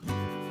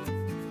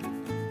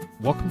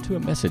Welcome to a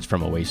message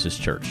from Oasis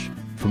Church.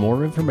 For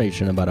more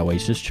information about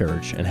Oasis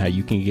Church and how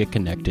you can get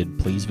connected,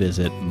 please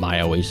visit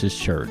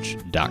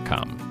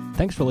myoasischurch.com.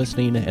 Thanks for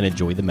listening and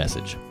enjoy the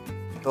message.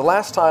 The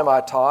last time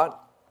I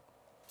taught,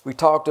 we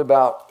talked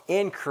about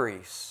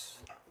increase.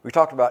 We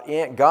talked about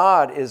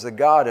God is a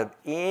God of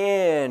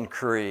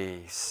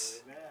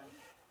increase.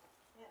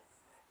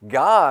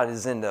 God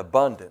is in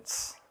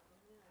abundance.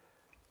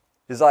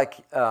 It's like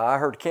I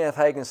heard Kenneth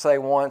Hagin say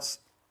once,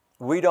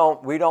 we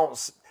don't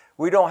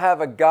have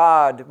a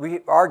God.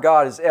 Our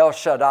God is El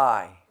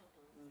Shaddai.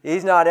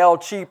 He's not El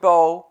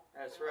Cheapo.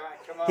 That's right.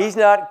 Come on. He's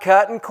not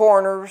cutting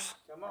corners.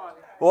 Come on.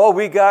 Well,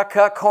 we got to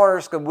cut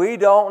corners because we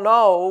don't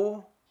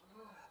know.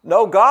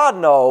 No, God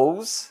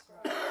knows.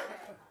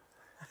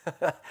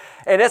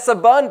 And it's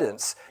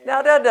abundance.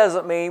 Now, that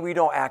doesn't mean we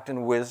don't act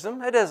in wisdom.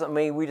 That doesn't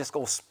mean we just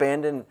go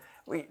spend and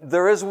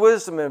there is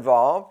wisdom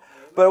involved.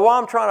 But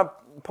what I'm trying to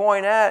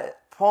point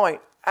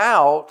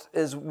out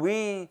is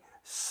we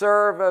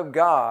serve a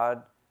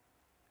God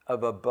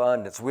of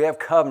abundance. We have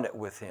covenant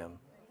with Him.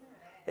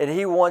 And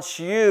He wants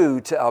you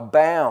to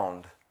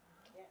abound.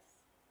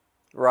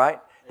 Right?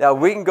 Now,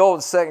 we can go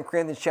to 2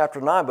 Corinthians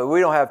chapter 9, but we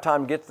don't have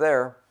time to get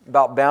there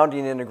about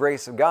bounding in the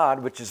grace of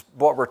God, which is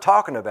what we're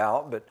talking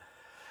about. But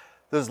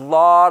there's a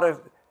lot of...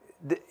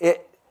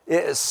 It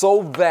is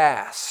so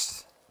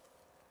vast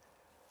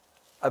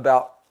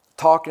about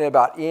talking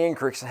about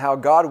increase and how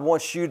God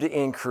wants you to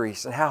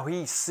increase and how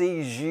He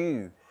sees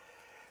you.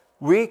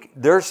 We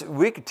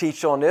could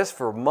teach on this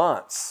for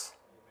months.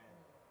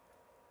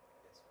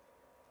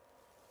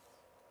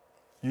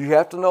 You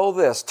have to know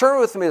this. Turn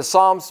with me to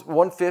Psalms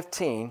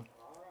 115.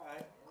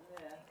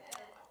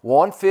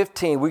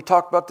 115. We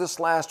talked about this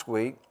last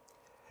week.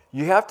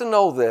 You have to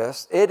know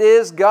this. It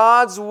is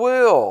God's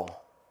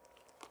will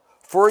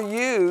for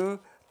you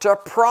to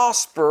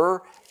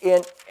prosper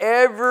in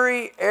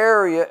every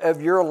area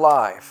of your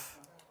life.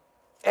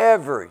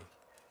 Every.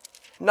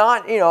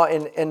 Not,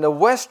 in the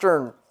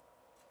Western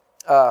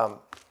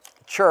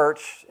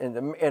church,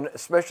 and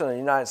especially in the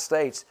United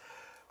States,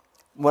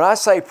 when I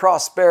say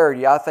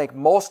prosperity, I think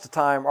most of the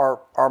time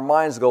our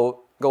minds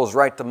goes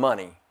right to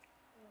money.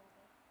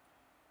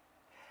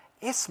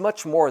 It's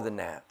much more than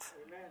that.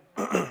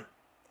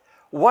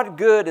 What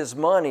good is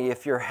money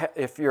if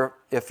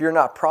you're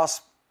not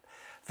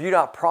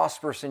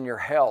prosperous in your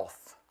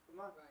health?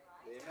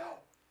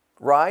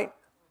 Right?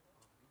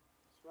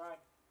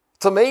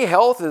 To me,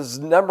 health is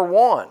number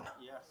one.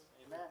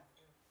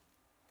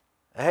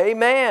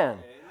 Amen.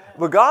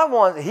 But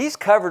God He's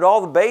covered all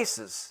the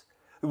bases.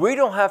 We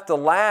don't have to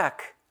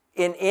lack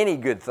in any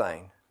good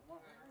thing.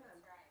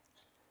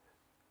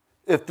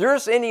 If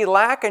there's any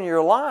lack in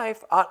your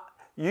life,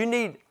 we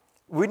need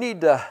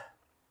to...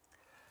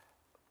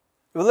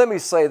 Well, let me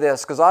say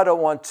this, because I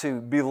don't want to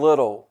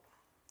belittle.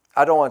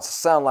 I don't want it to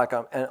sound like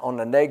I'm on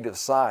the negative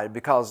side,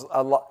 because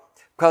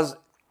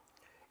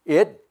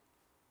it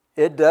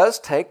does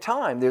take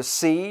time. There's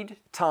seed,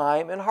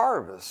 time, and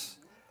harvest.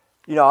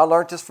 I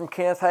learned this from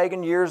Kenneth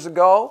Hagin years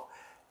ago.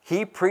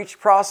 He preached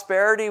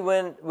prosperity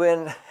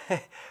when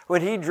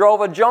he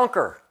drove a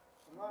junker.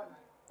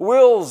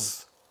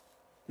 Wheels,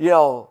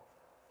 no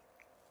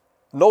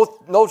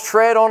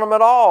tread on them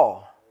at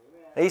all.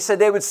 He said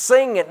they would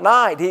sing at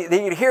night.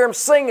 He'd hear them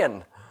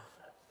singing.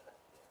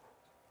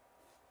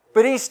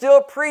 But he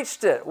still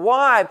preached it.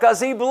 Why?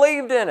 Because he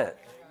believed in it.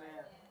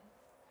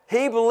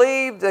 He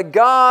believed that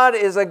God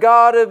is a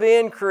God of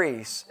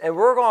increase. And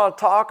we're going to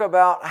talk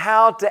about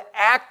how to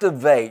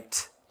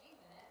activate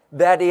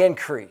that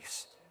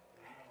increase.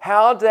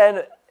 How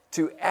to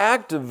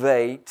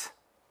activate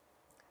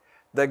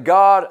the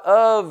God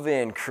of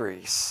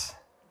increase.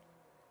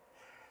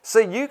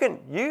 See,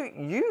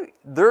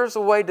 there's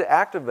a way to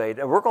activate,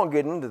 and we're going to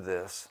get into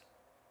this.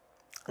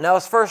 Now,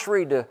 let's first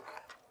read to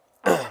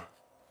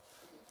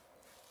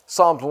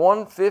Psalms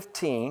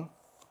 115.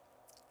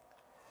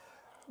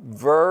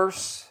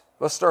 Let's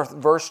start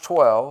with verse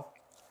 12.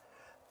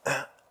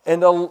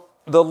 And the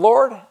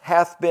Lord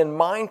hath been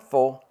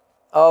mindful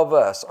of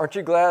us. Aren't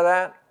you glad of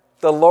that?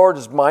 The Lord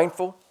is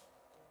mindful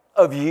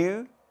of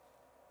you.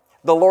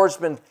 The Lord's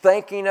been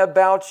thinking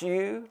about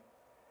you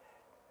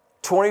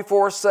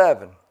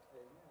 24/7.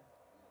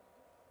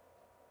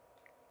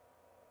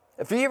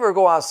 If you ever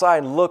go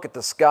outside and look at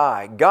the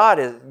sky, God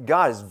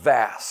is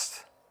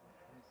vast.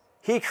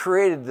 He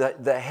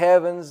created the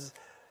heavens,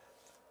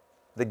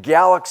 the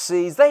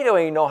galaxies. They don't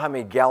even know how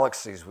many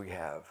galaxies we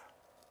have.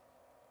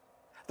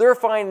 They're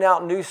finding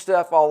out new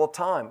stuff all the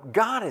time.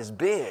 God is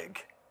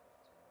big.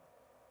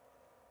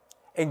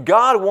 And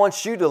God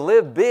wants you to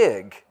live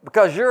big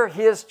because you're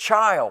His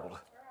child.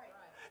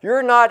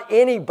 You're not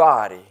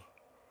anybody.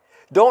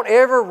 Don't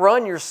ever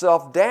run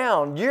yourself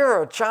down.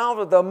 You're a child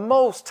of the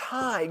Most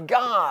High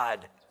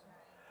God.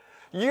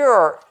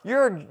 You're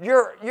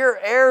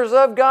heirs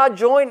of God,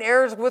 joint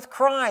heirs with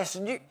Christ.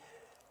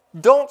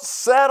 Don't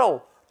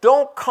settle.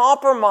 Don't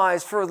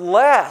compromise for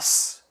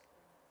less.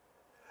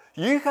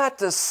 You got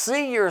to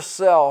see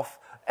yourself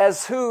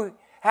as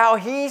how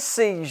He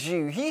sees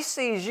you. He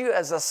sees you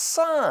as a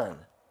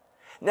son.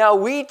 Now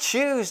we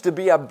choose to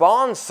be a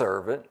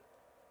bondservant,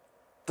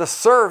 to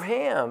serve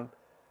Him,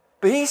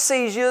 but He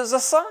sees you as a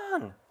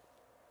son.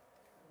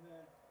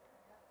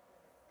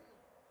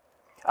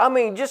 I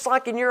mean, just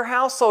like in your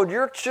household,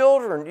 your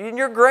children, and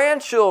your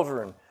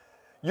grandchildren,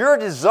 your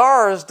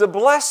desire is to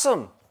bless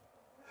them.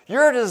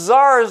 Your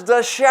desire is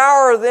to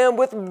shower them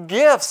with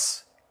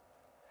gifts.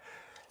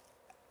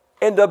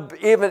 And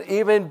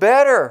even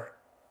better,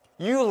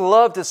 you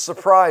love to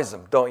surprise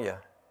them, don't you?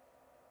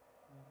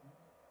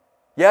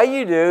 Yeah,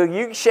 you do.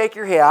 You can shake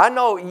your head. I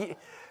know you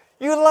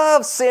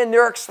love seeing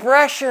their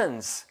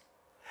expressions.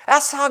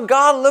 That's how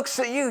God looks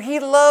at you. He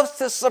loves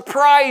to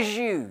surprise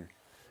you.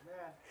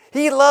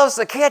 He loves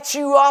to catch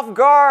you off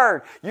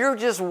guard. You're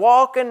just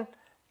walking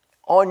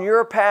on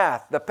your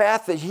path, the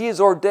path that He has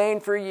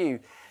ordained for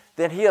you.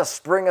 Then He'll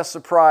spring a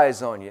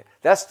surprise on you.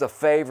 That's the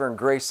favor and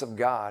grace of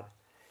God.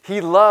 He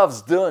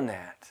loves doing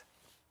that.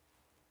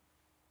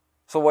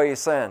 So what are you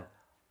saying?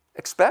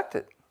 Expect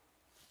it.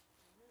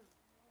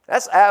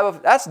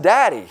 That's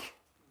Daddy.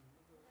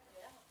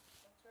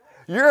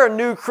 You're a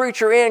new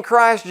creature in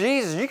Christ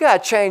Jesus. You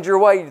got to change your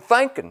way of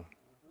thinking.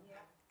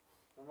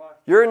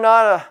 You're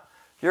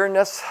in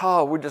this,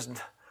 we're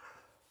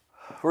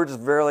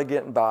just barely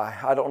getting by.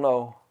 I don't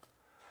know.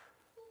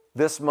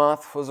 This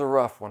month was a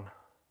rough one.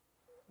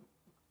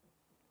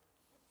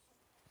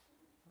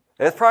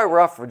 It's probably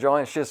rough for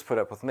Joanne. She just put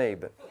up with me,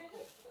 but.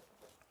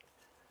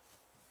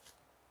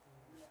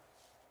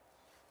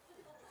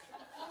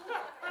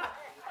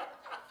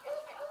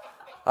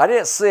 I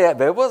didn't see it,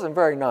 but it wasn't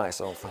very nice.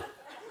 I don't think.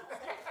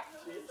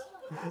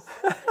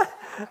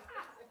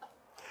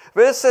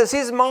 But it says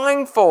He's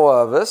mindful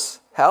of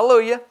us.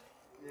 Hallelujah.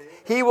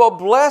 He will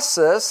bless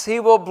us. He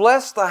will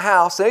bless the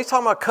house. And He's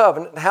talking about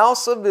covenant, the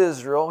house of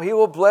Israel. He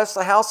will bless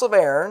the house of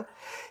Aaron.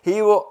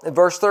 He will, in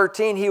verse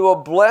 13, He will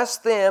bless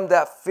them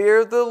that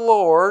fear the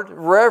Lord,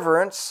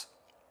 reverence,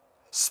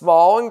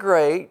 small and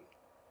great.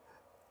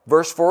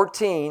 Verse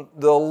 14,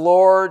 the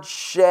Lord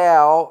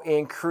shall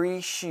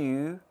increase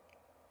you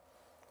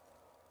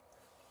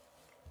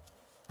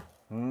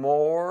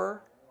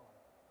more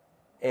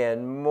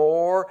and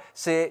more.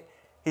 See,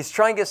 He's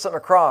trying to get something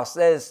across.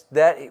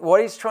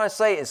 What He's trying to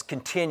say is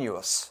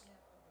continuous.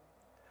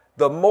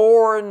 The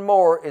more and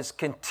more is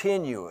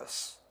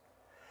continuous.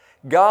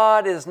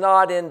 God is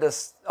not in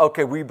this,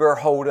 okay, we better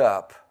hold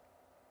up.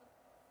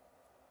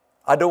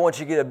 I don't want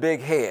you to get a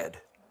big head.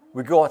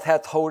 We're going to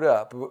have to hold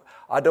up.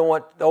 I don't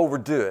want to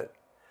overdo it.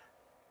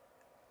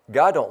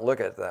 God don't look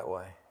at it that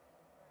way.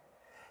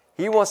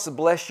 He wants to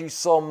bless you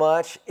so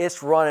much,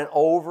 it's running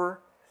over.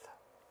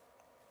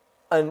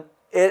 And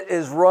it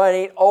is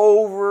running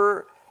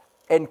over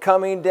and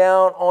coming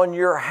down on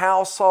your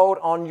household,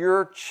 on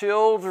your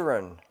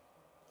children,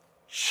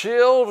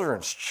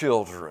 children's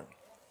children,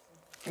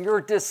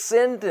 your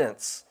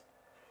descendants.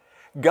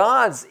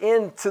 God's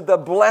into the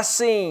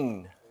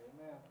blessing.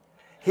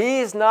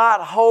 He's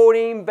not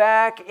holding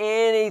back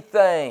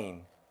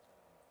anything.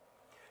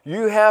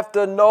 You have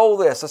to know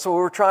this. That's what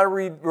we're trying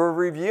to we're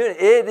reviewing.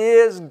 It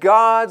is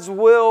God's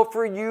will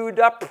for you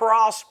to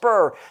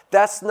prosper.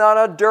 That's not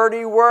a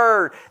dirty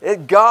word.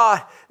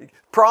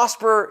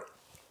 Prosper,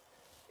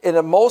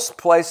 in most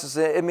places,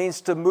 it means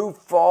to move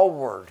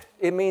forward.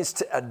 It means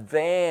to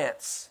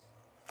advance.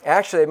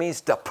 Actually, it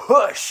means to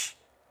push.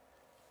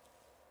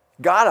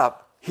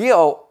 He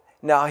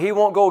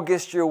won't go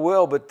against your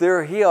will, but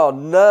He'll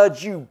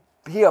nudge you.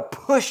 He'll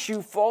push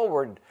you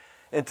forward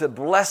into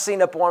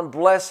blessing upon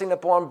blessing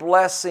upon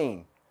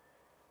blessing.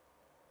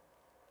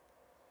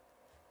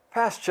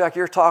 Pastor Chuck,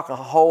 you're talking a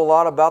whole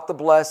lot about the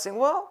blessing.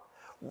 Well,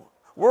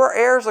 we're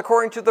heirs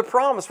according to the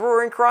promise.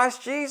 We're in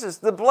Christ Jesus.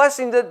 The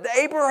blessing that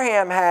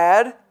Abraham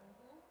had,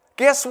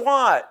 guess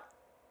what?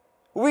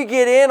 We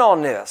get in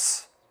on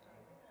this.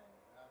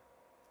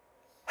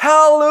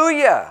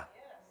 Hallelujah.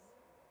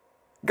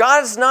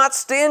 God is not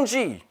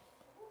stingy.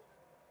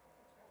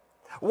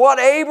 What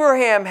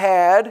Abraham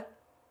had,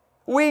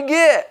 we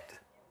get.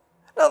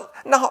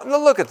 Now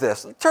look at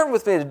this. Turn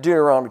with me to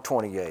Deuteronomy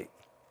 28.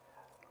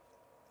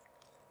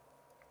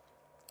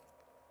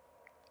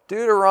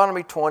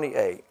 Deuteronomy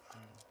 28.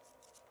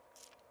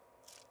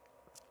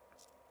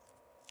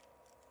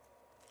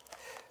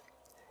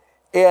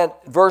 And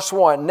verse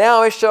 1,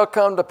 now it shall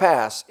come to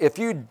pass, if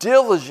you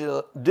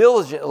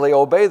diligently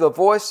obey the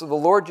voice of the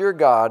Lord your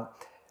God,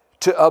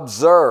 to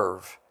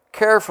observe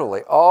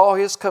carefully all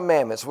His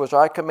commandments, which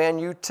I command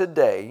you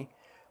today,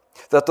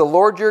 that the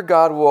Lord your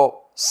God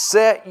will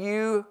set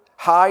you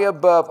high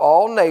above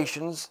all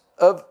nations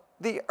of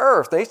the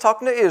earth. Now He's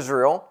talking to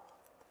Israel,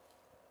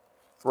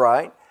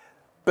 right?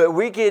 But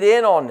we get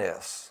in on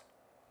this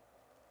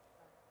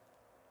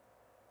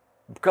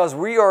because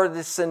we are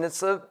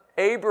descendants of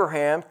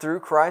Abraham through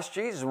Christ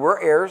Jesus.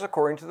 We're heirs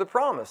according to the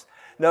promise.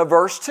 Now,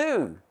 verse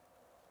 2.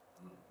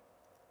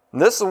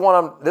 And this is what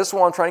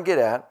I'm trying to get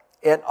at.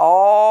 And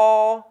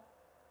all,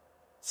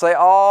 say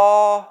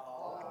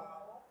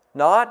all,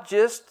 not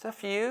just a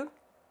few,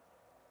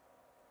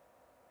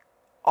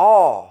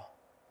 all.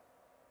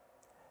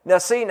 Now,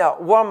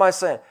 what am I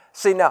saying?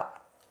 See, now,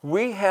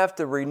 we have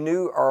to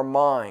renew our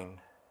mind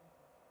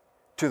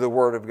to the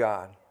Word of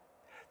God.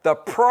 The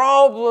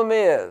problem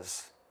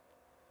is,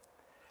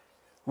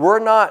 we're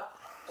not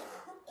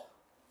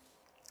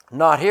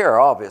here,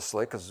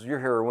 obviously, because you're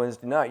here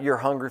Wednesday night. You're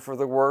hungry for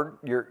the Word.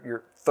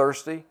 You're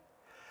thirsty.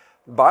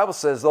 The Bible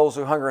says those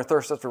who hunger and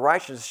thirst after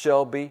righteousness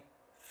shall be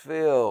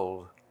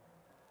filled.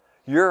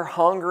 You're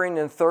hungering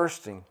and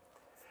thirsting.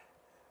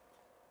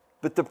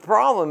 But the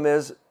problem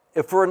is,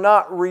 if we're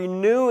not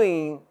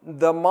renewing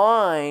the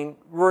mind,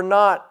 if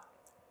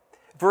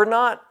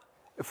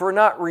we're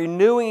not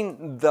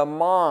renewing the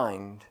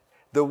mind,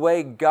 the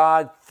way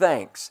God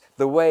thinks,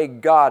 the way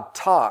God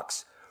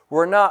talks,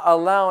 we're not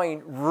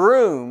allowing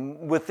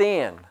room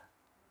within.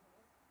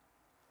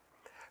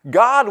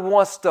 God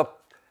wants to, in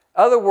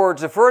other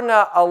words, if we're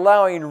not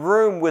allowing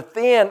room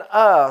within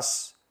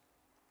us,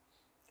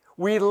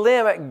 we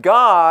limit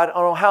God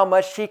on how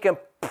much He can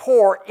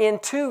pour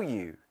into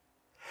you.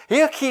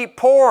 He'll keep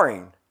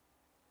pouring.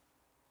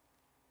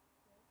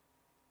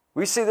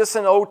 We see this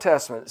in the Old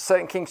Testament,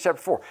 2 Kings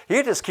chapter 4.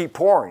 He'll just keep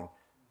pouring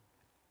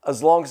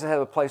as long as they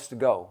have a place to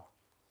go.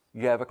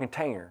 You have a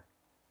container.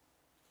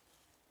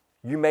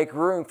 You make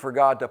room for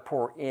God to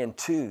pour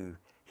into.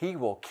 He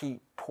will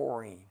keep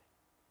pouring.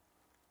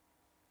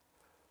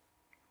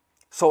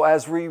 So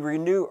as we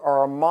renew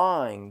our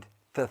mind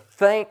to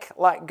think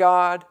like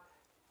God,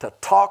 to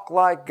talk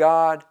like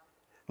God,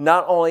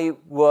 not only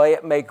will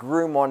it make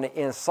room on the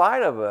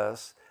inside of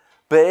us,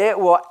 but it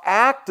will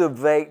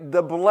activate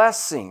the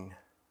blessing.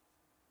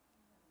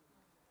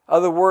 In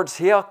other words,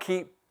 He'll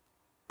keep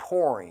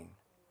pouring.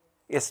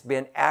 It's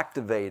been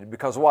activated.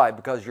 Because why?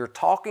 Because you're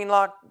talking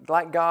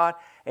like God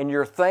and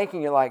you're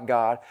thinking like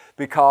God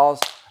because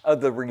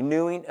of the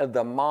renewing of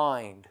the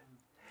mind.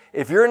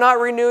 If you're not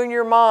renewing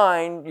your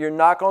mind, you're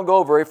not going to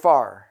go very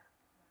far.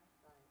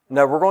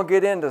 Now, we're going to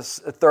get into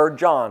 3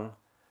 John,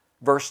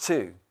 verse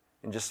 2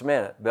 in just a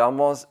minute. But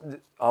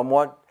I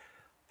want to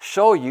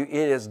show you it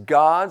is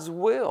God's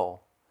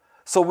will.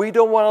 So we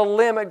don't want to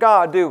limit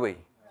God, do we?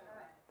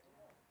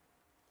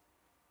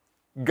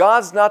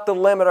 God's not the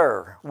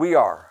limiter. We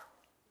are.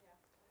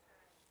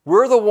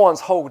 We're the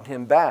ones holding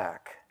Him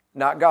back,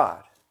 not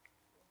God.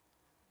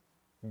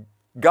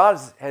 God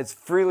has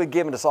freely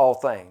given us all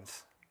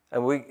things.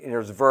 And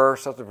there's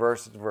verse after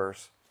verse after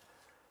verse.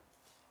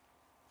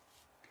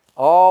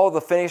 All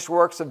the finished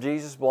works of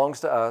Jesus belongs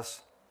to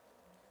us.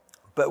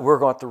 But we're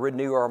going to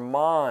renew our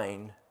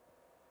mind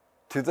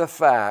to the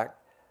fact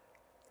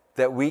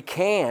that we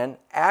can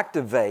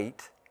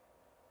activate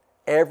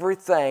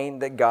everything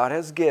that God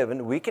has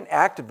given. We can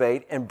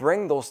activate and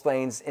bring those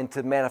things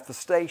into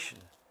manifestation.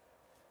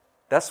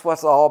 That's what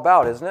it's all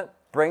about, isn't it?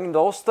 Bringing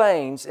those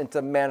things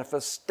into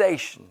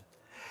manifestation.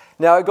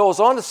 Now it goes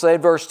on to say,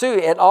 verse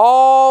 2, and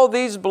all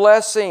these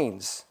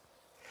blessings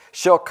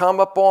shall come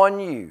upon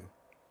you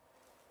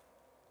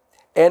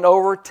and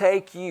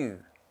overtake you.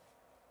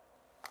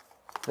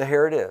 Now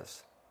here it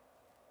is.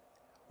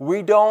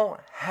 We don't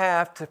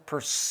have to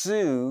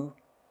pursue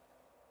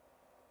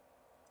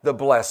the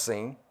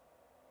blessing.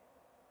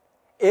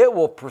 It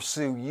will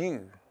pursue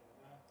you.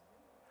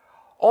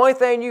 Only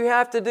thing you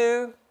have to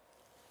do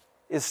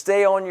is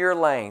stay on your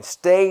lane.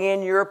 Stay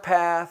in your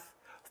path.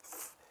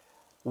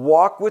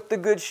 Walk with the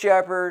Good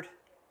Shepherd.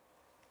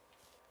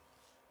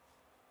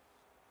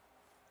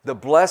 The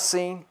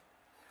blessing.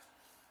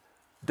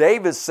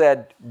 David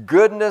said,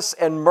 goodness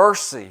and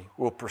mercy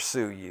will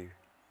pursue you.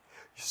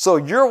 So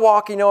you're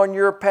walking on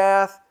your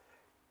path.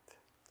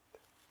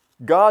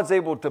 God's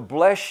able to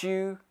bless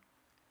you,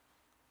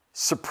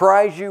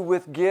 surprise you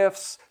with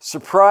gifts,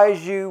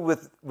 surprise you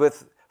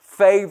with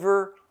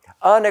favor,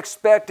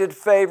 unexpected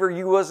favor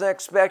you wasn't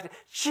expecting,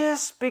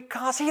 just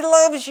because He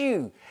loves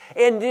you.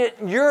 And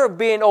you're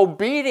being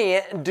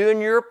obedient and doing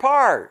your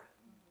part.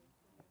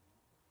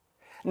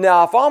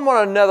 Now, if I'm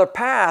on another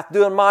path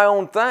doing my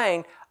own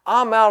thing,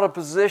 I'm out of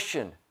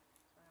position.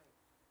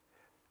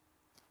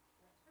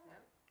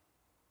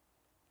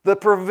 The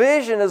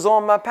provision is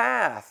on my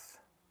path.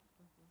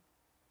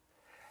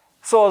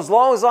 So as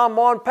long as I'm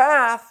on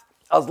path,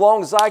 as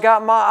long as I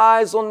got my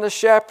eyes on the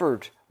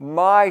shepherd,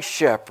 my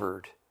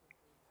shepherd,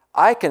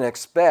 I can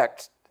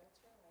expect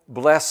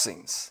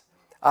blessings.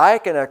 I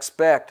can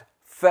expect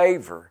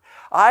favor.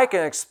 I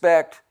can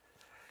expect,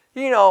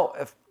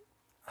 if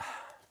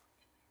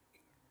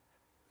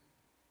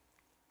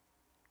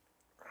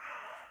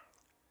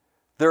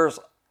there's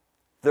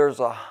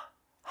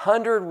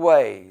 100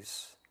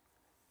 ways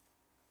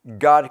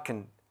God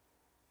can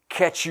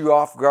catch you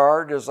off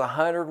guard. There's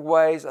 100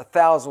 ways,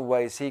 1,000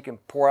 ways He can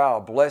pour out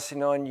a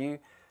blessing on you.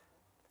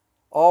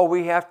 All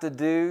we have to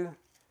do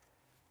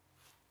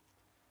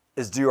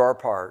is do our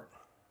part.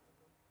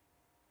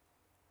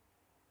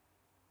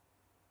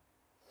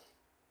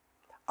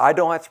 I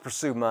don't have to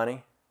pursue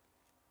money.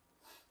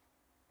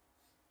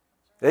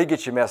 They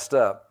get you messed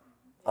up.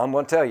 I'm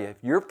going to tell you, if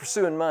you're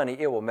pursuing money,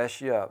 it will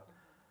mess you up.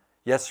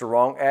 That's the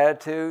wrong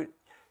attitude.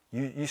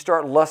 You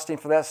start lusting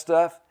for that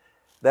stuff,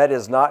 that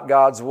is not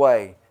God's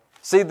way.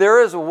 See,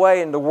 there is a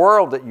way in the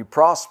world that you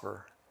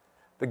prosper,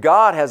 but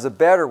God has a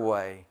better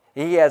way.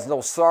 He has no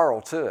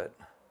sorrow to it.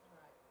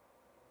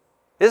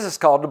 This is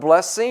called the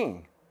blessed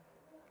scene.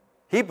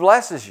 He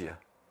blesses you.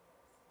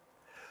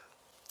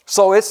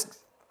 So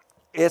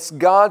it's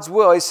God's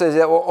will. He says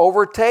it will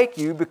overtake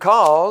you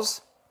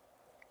because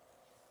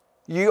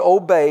you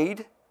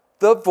obeyed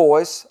the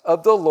voice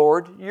of the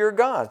Lord your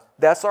God.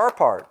 That's our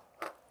part.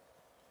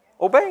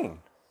 Obeying.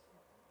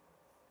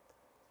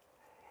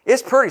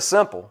 It's pretty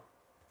simple.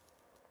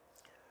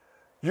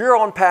 You're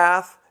on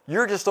path.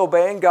 You're just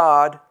obeying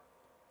God.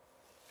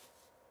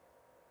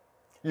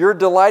 You're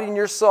delighting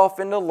yourself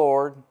in the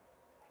Lord,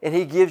 and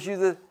He gives you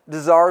the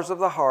desires of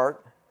the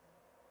heart.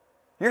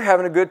 You're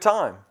having a good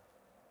time.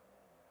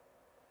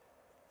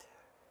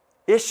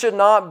 It should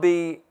not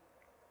be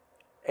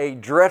a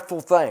dreadful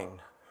thing.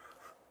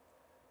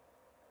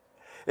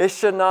 It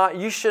should not,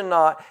 you should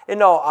not,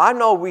 I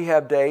know we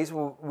have days,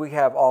 we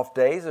have off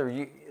days,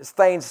 or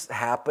things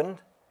happen.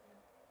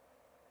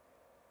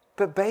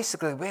 But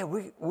basically,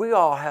 man, we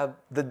all have,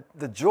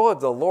 the joy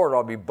of the Lord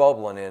ought to be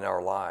bubbling in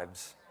our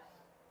lives.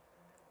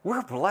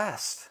 We're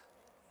blessed.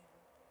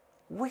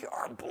 We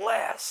are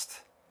blessed.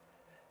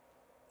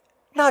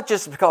 Not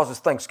just because it's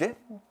Thanksgiving.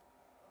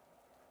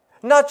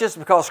 Not just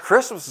because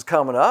Christmas is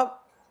coming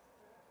up.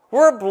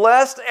 We're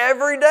blessed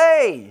every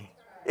day.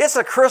 It's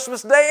a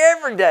Christmas day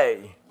every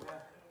day.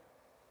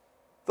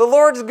 The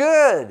Lord's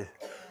good.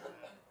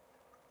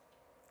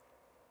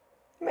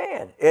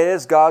 Man, it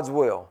is God's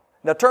will.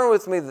 Now turn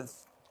with me,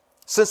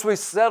 since we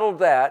settled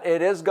that,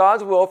 it is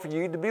God's will for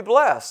you to be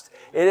blessed.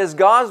 It is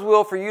God's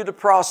will for you to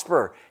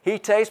prosper. He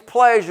takes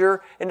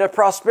pleasure in the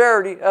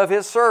prosperity of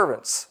His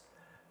servants.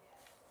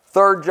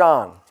 3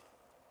 John,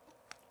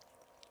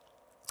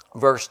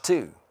 verse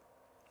 2.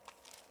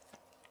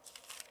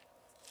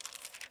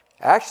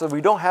 Actually,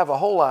 we don't have a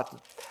whole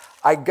lot.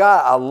 I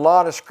got a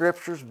lot of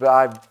scriptures,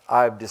 but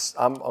I'm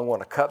going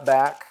to cut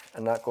back.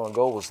 I'm not going to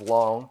go as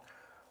long.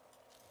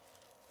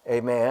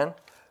 Amen.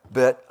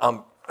 But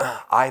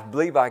I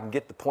believe I can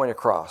get the point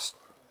across.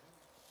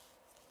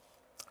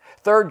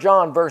 3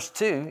 John verse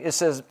 2, it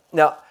says,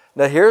 now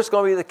here's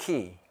going to be the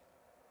key.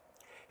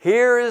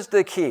 Here is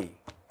the key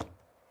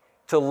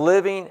to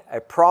living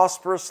a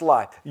prosperous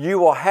life. You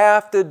will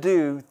have to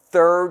do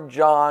 3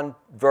 John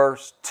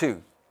verse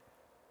 2.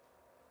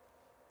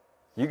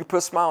 You can put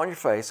a smile on your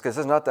face because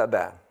it's not that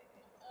bad.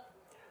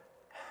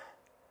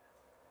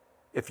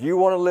 If you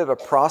want to live a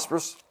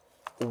prosperous,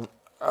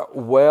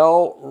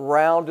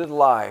 well-rounded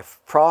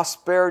life,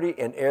 prosperity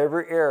in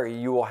every area,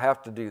 you will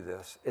have to do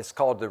this. It's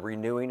called the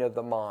renewing of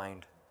the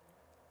mind.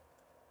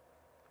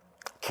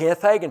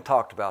 Kenneth Hagin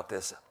talked about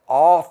this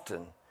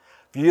often.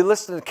 If you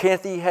listen to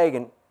Kenneth E.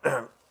 Hagin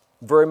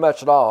very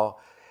much at all,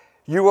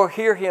 you will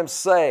hear him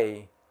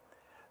say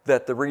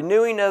that the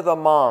renewing of the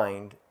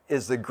mind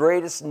is the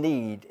greatest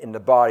need in the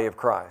body of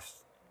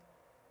Christ.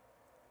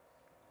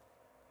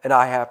 And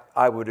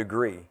I would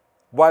agree.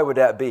 Why would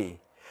that be?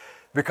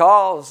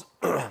 Because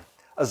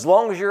as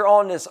long as you're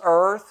on this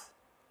earth,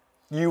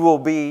 you will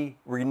be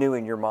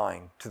renewing your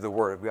mind to the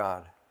Word of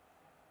God.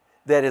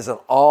 That is an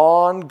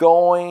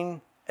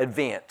ongoing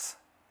event.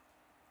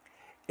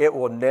 It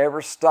will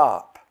never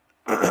stop.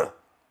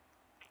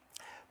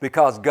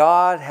 Because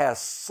God has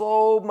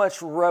so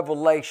much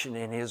revelation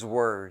in His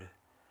Word.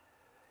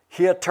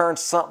 He'll turn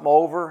something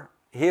over.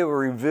 He'll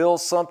reveal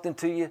something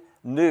to you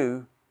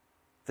new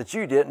that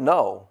you didn't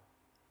know.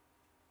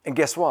 And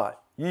guess what?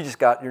 You just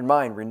got your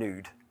mind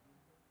renewed.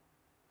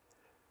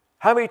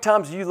 How many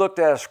times have you looked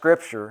at a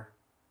scripture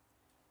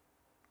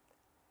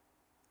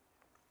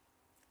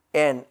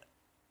and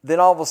then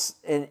all of a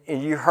sudden,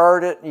 and you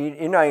heard it,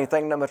 you're not even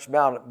thinking that much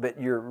about it, but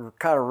you're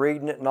kind of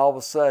reading it, and all of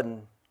a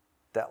sudden,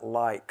 that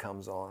light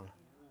comes on.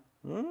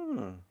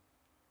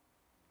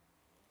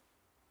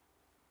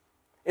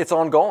 It's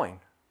ongoing.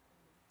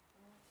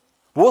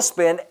 We'll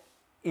spend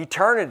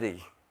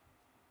eternity.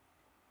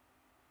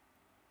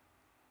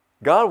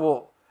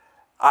 God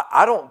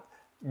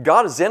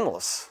is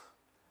endless.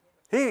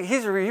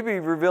 He'll be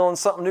revealing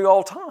something new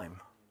all the time.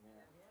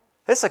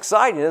 It's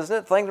exciting, isn't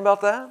it, thinking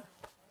about that?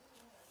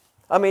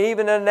 I mean,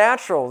 even in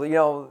natural,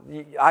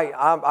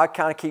 I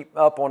kind of keep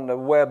up on the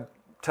Webb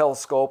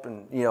telescope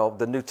and,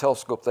 the new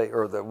telescope,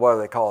 what do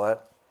they call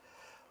that?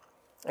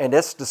 And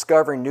it's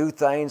discovering new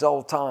things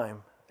all the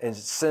time. And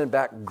it's sending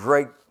back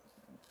great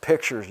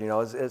pictures,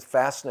 it's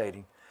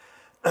fascinating.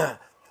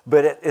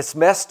 But it's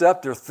messed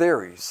up their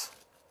theories.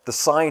 The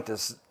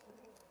scientists,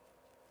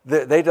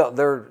 they're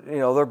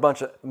a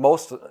bunch of,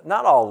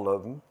 not all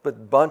of them,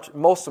 but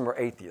most of them are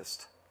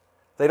atheists.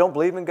 They don't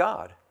believe in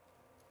God.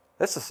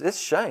 It's a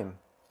shame.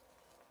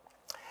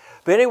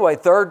 But anyway,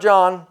 3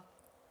 John,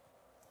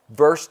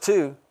 verse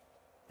 2,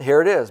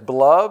 here it is.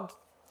 Beloved,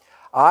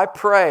 I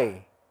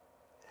pray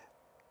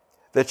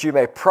that you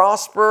may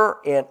prosper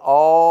in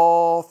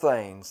all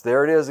things.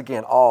 There it is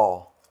again,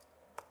 all.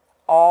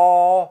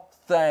 All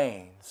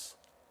things.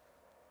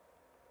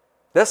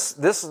 This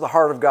is the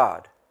heart of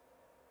God.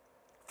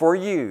 For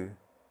you,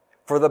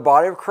 for the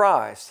body of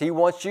Christ. He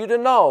wants you to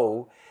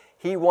know,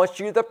 He wants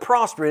you to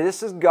prosper.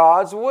 This is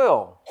God's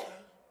will.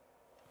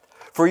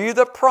 For you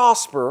to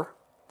prosper,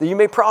 that you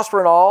may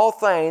prosper in all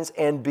things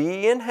and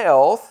be in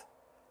health,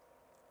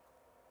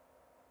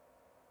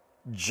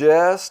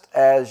 just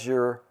as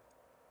your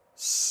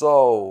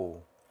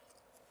soul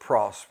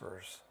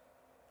prospers.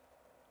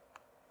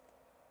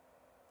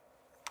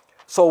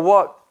 So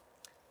what?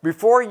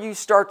 Before you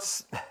start,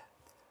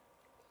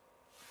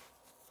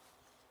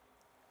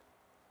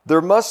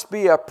 there must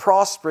be a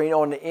prospering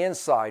on the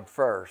inside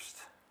first.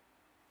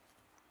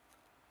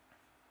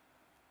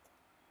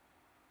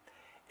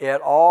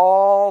 It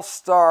all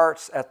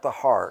starts at the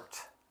heart.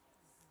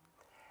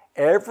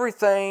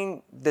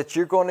 Everything that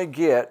you're going to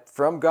get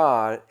from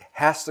God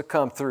has to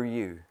come through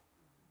you.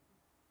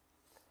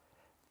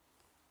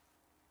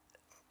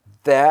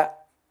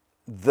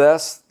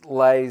 Thus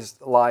lies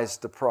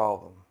the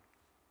problem.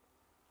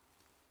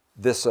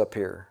 This up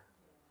here.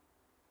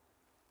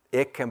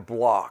 It can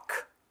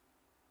block.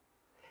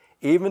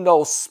 Even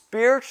though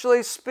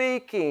spiritually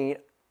speaking,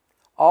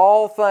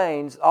 all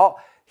things,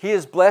 He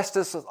has blessed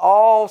us with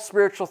all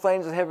spiritual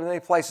things in heavenly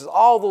places.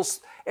 All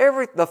those,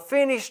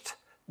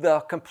 the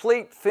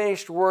complete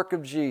finished work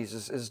of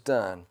Jesus is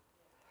done.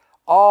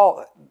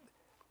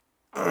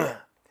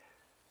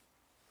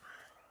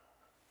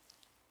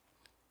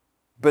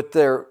 But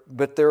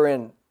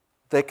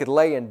they could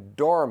lay in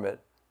dormant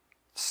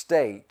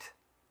state,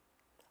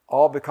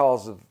 all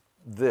because of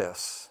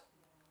this.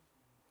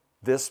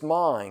 This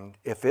mind,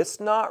 if it's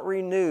not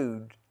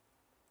renewed,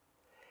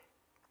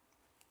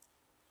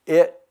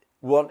 you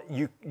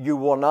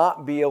will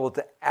not be able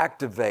to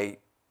activate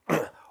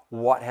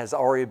what has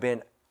already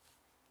been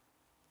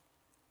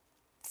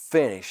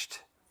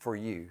finished for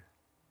you.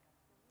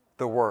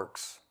 The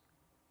works.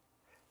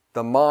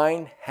 The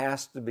mind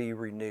has to be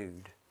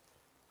renewed.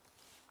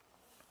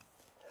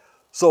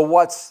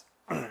 So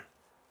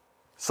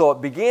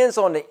it begins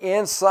on the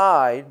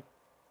inside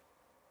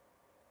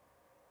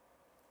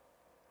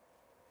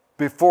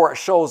before it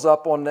shows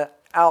up on the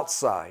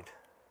outside.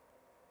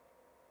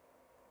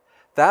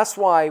 That's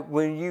why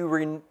when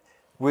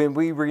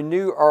we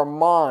renew our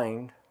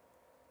mind,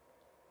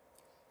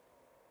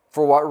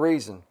 for what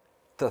reason?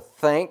 To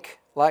think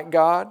like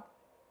God,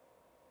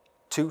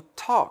 to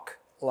talk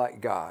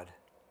like God.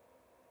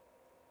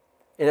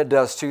 And it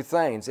does two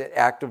things. It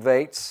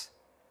activates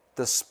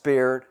the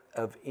spirit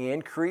of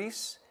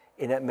increase,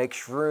 and it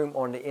makes room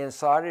on the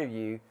inside of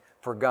you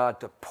for God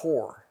to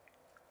pour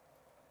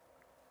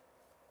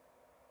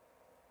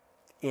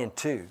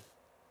into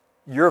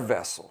your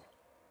vessel.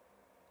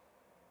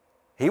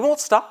 He won't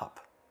stop.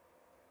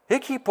 He'll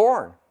keep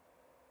pouring.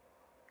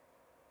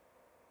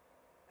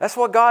 That's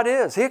what God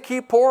is. He'll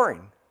keep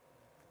pouring.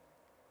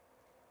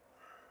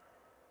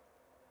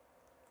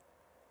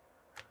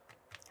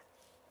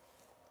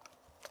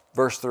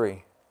 Verse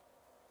 3.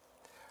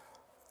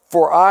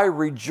 For I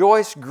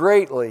rejoice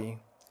greatly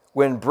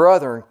when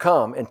brethren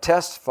come and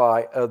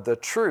testify of the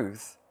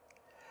truth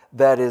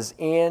that is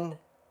in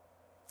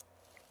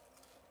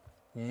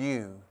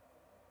you.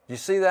 You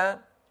see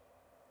that?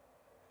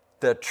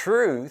 The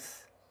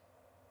truth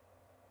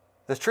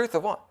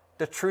of what?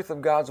 The truth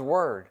of God's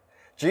Word.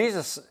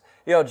 Jesus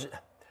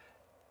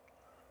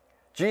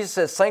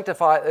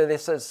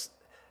says,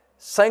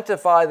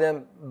 sanctify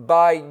them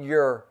by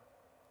your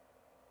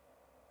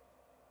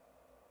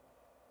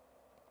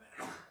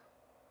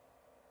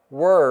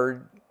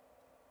word.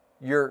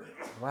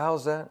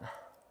 How's that?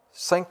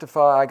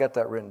 Sanctify, I got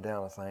that written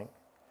down, I think.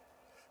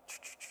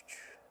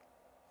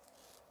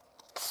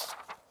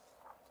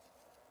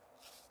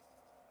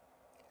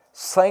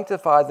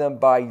 Sanctify them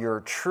by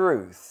your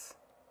truth.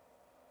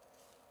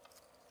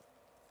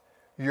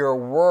 Your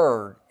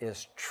word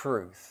is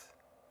truth.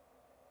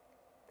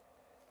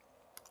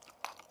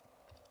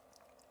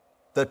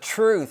 The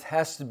truth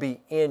has to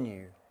be in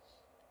you.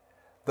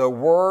 The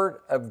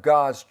word of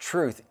God's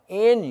truth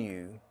in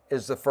you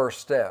is the first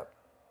step.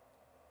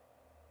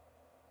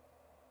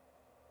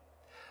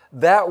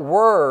 That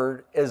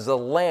word is a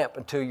lamp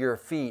unto your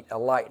feet, a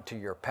light unto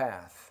your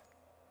path.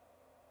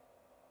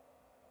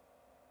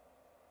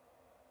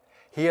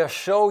 He'll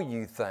show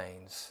you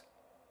things.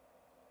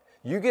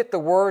 You get the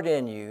word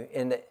in you,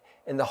 and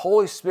the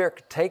Holy Spirit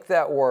can take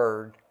that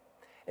word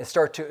and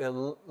start to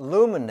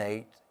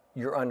illuminate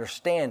your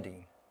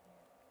understanding.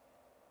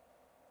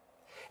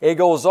 It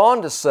goes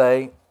on to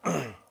say,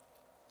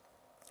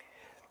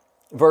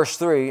 verse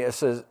 3, it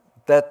says,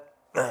 that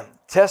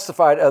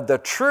testified of the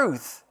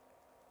truth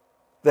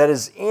that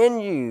is in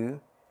you,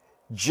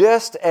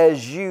 just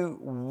as you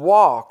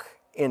walk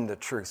in the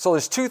truth. So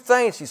there's two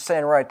things he's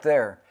saying right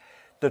there.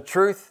 The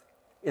truth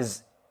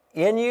is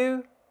in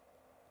you,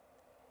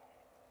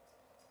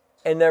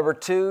 and number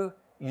two,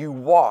 you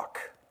walk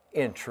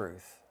in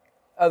truth.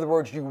 In other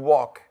words, you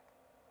walk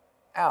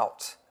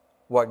out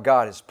what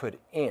God has put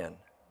in.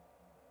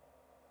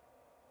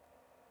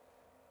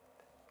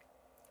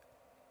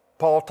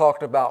 Paul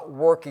talked about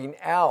working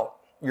out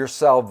your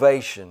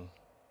salvation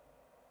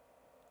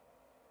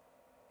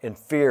in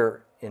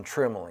fear and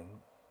trembling.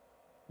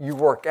 You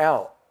work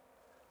out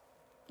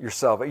your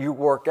salvation. You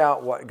work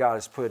out what God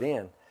has put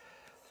in.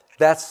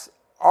 That's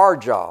our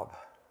job.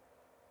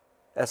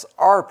 That's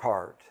our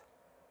part.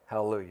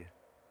 Hallelujah.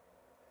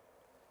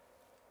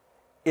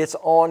 It's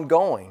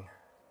ongoing.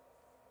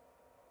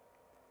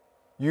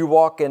 you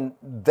walk in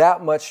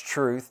that much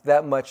truth,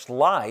 that much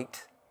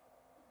light,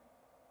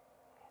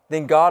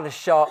 then God has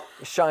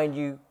shined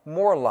you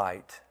more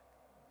light.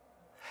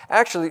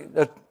 Actually,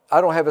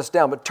 I don't have this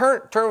down, but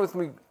turn with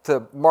me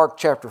to Mark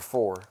chapter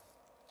 4.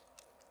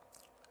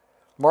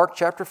 Mark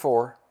chapter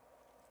 4.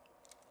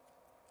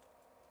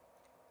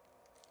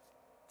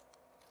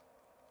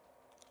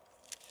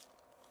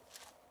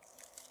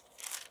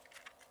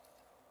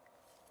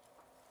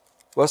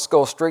 Let's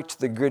go straight to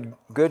the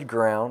good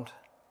ground.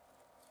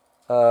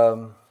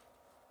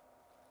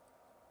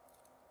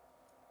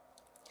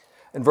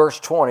 In verse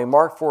 20,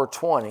 Mark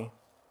 4:20.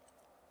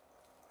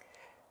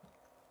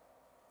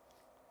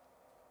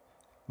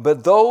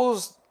 But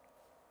those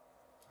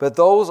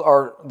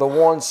are the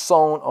ones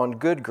sown on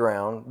good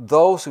ground,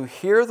 those who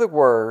hear the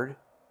word,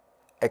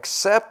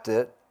 accept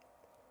it,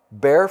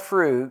 bear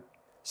fruit,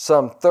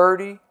 some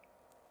 30,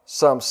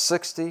 some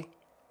 60,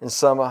 and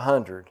some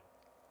 100.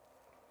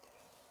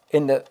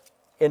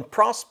 In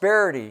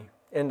prosperity,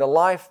 in the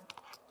life,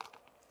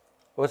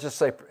 let's just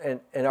say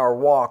in our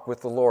walk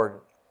with the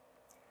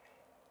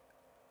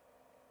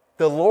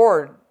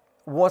Lord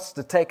wants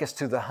to take us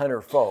to the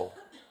hundredfold.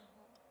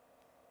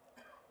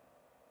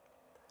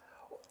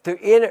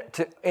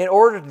 In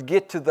order to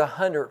get to the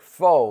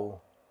hundredfold,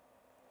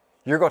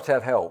 you're going to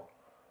have help.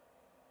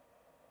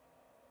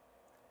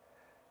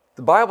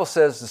 The Bible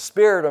says the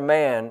spirit of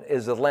man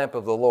is the lamp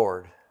of the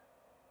Lord,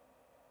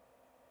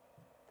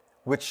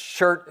 which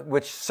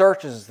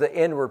searches the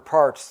inward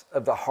parts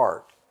of the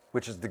heart,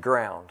 which is the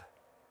ground.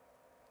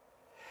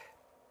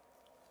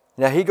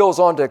 Now he goes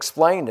on to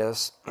explain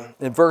this.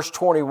 In verse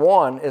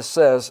 21, it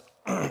says,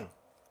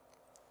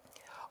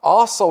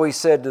 also he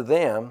said to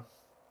them,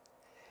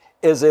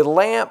 is a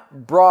lamp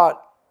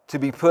brought to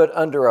be put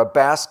under a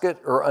basket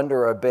or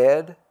under a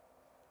bed?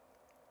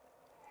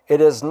 It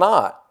is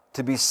not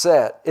to be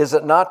set. Is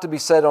it not to be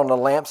set on a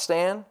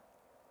lampstand?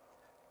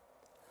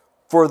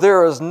 For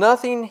there is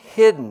nothing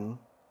hidden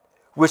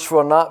which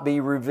will not be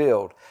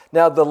revealed.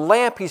 Now the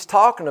lamp he's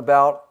talking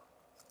about,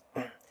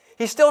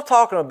 he's still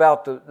talking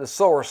about the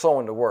sower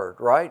sowing the word,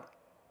 right?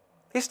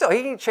 He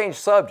didn't change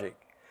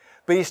subject.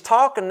 But he's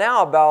talking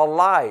now about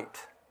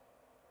light.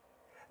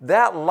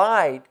 That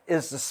light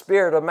is the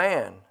spirit of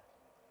man.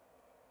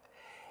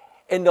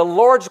 And the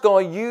Lord's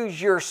going to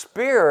use your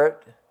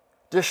spirit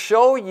to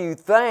show you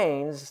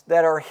things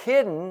that are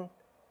hidden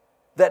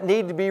that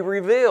need to be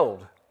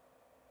revealed.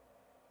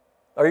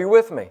 Are you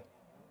with me?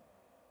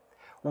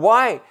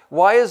 Why?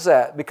 Why is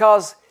that?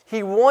 Because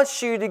He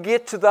wants you to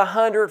get to the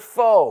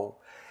hundredfold.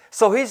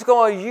 So He's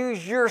going to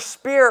use your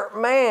spirit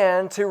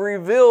man to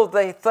reveal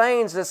the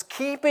things that's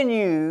keeping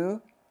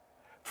you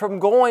from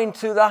going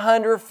to the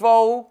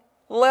hundredfold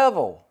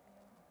level.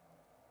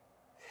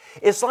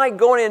 It's like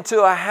going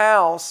into a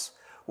house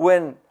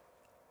when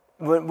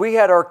we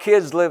had our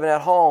kids living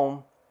at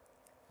home.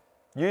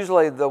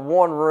 Usually the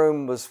one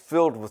room was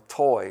filled with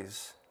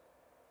toys.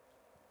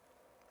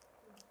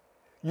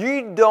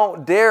 You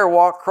don't dare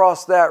walk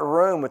across that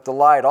room with the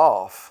light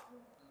off.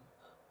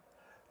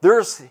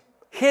 There's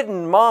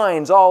hidden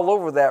mines all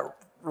over that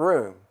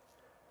room.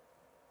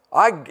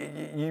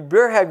 You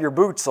better have your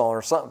boots on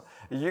or something.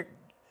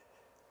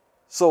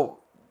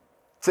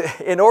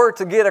 In order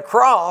to get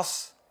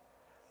across,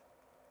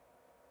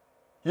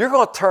 you're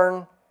going to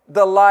turn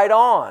the light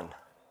on.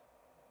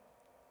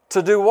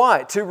 To do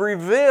what? To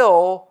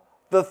reveal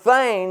the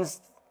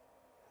things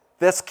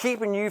that's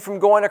keeping you from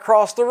going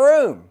across the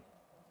room.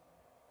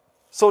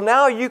 So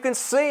now you can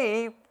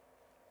see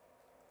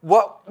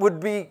what would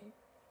be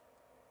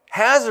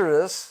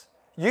hazardous.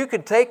 You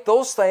can take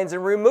those things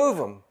and remove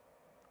them.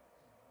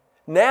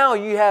 Now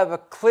you have a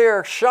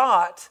clear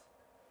shot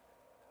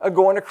of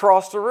going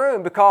across the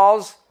room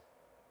because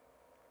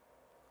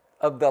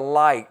of the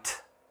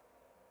light.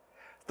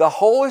 The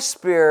Holy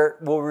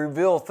Spirit will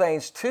reveal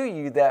things to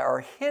you that are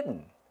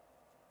hidden,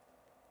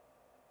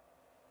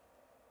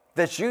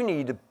 that you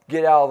need to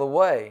get out of the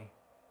way.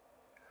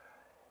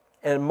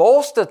 And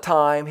most of the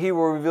time, He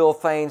will reveal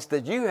things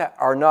that you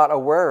are not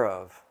aware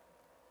of.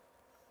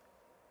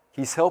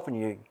 He's helping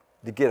you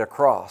to get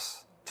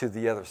across to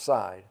the other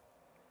side,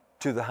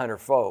 to the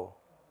hundredfold.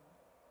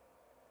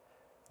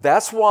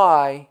 That's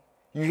why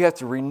you have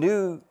to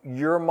renew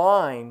your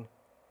mind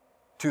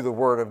to the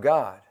Word of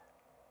God.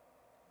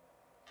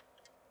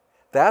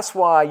 That's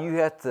why you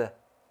have to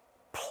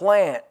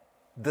plant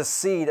the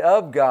seed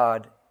of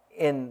God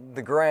in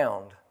the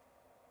ground.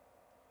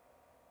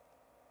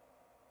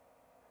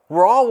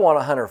 We're all want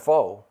a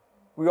hundredfold.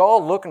 We're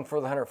all looking for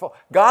the hundredfold.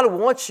 God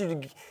wants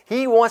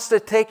He wants to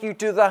take you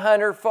to the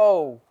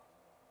hundredfold.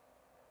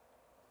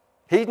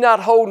 He's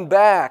not holding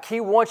back. He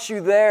wants you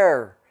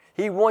there.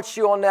 He wants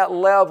you on that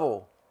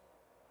level.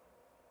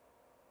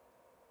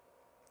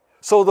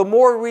 So the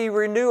more we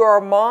renew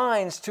our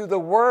minds to the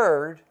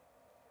Word,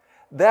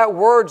 that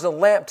Word's a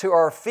lamp to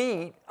our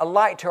feet, a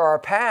light to our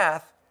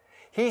path.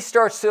 He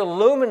starts to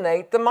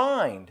illuminate the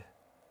mind.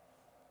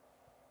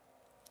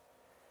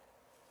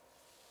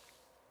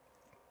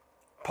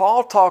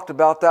 Paul talked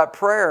about that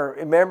prayer.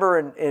 Remember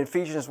in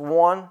Ephesians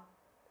 1,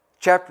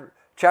 chapter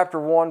chapter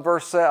 1,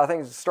 verse 7. I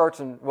think it starts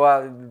in,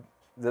 well,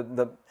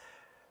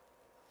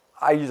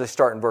 I usually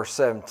start in verse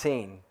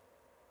 17.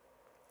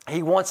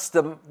 He wants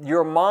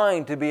your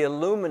mind to be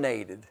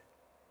illuminated,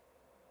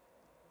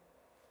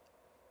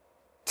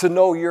 to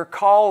know your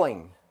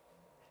calling.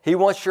 He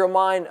wants your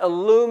mind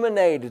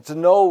illuminated, to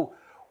know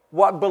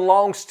what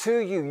belongs to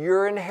you,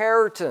 your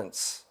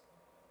inheritance.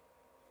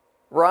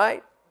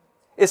 Right?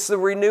 It's the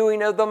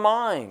renewing of the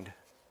mind.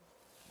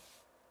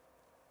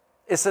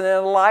 It's an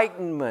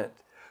enlightenment.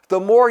 The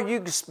more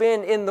you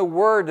spend in the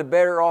Word, the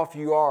better off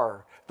you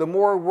are. The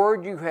more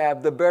Word you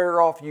have, the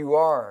better off you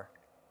are.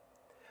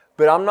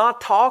 But I'm not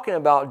talking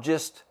about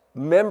just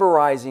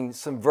memorizing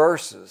some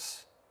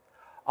verses.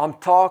 I'm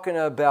talking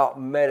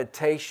about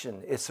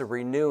meditation. It's a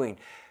renewing.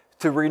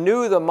 To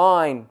renew the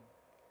mind,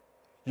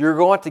 you're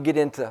going to get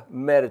into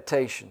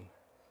meditation.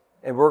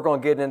 And we're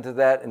going to get into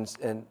that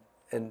in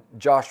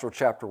Joshua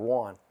chapter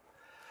 1.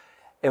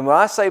 And when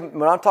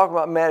I'm talking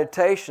about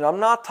meditation, I'm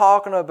not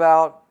talking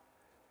about,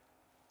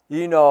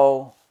 you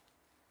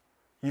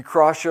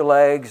cross your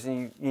legs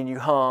and you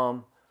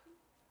hum.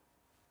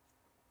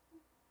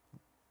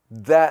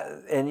 That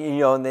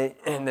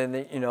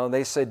and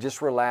they said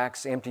just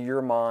relax, empty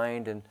your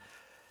mind, and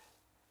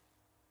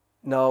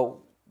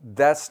no,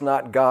 that's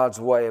not God's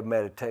way of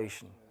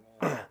meditation.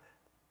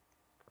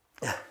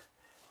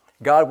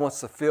 God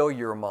wants to fill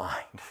your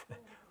mind.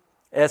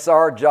 It's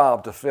our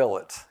job to fill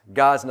it.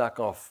 God's not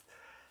going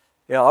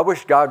to, I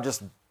wish God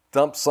just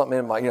dumped something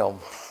in my,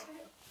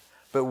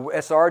 but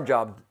it's our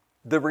job.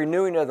 The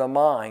renewing of the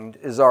mind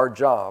is our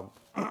job.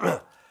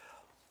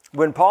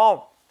 When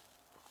Paul,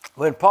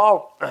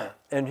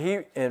 and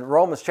in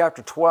Romans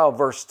chapter 12,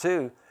 verse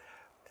 2,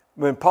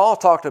 when Paul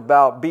talked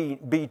about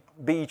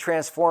be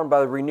transformed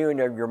by the renewing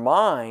of your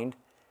mind,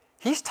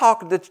 he's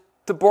talking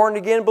to born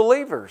again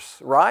believers,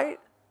 right?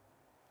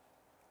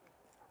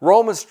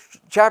 Romans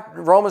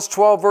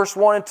 12, verse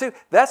 1 and 2.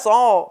 That's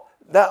all.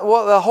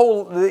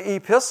 The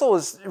epistle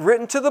is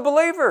written to the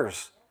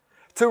believers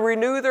to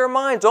renew their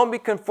minds. Don't be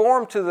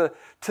conformed to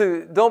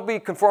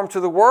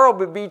the world,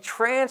 but be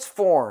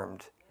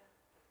transformed.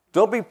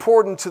 Don't be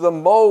poured into the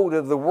mold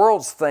of the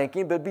world's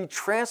thinking, but be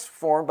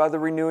transformed by the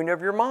renewing of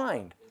your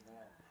mind.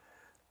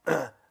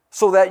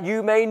 So that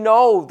you may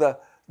know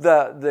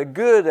the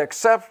good,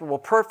 acceptable,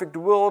 perfect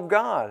will of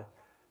God.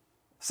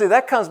 See,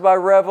 that comes by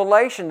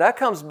revelation. That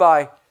comes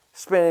by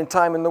spending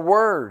time in the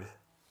Word.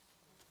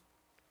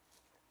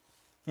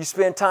 You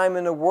spend time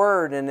in the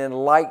Word and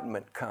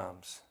enlightenment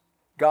comes.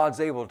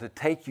 God's able to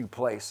take you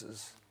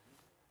places,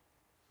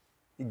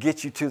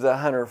 get you to the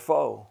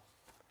hundredfold.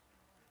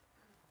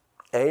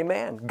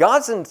 Amen.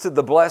 God's into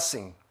the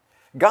blessing.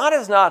 God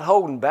is not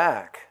holding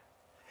back.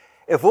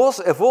 If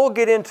we'll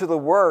get into the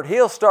Word,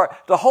 He'll start.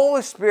 The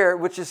Holy Spirit,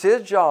 which is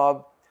His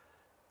job,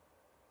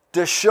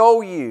 to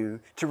show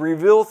you, to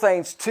reveal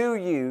things to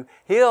you,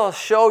 He'll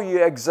show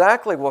you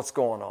exactly what's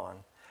going on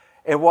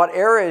and what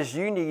areas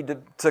you need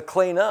to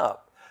clean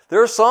up.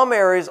 There are some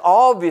areas,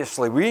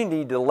 obviously, we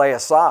need to lay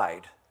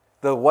aside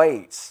the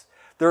weights.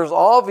 There's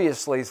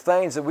obviously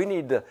things that we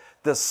need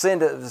to sin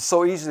that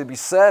so easily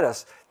beset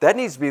us. That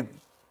needs to be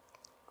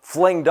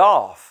flinged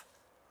off.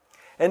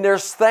 And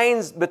there's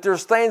things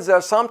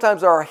that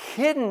sometimes are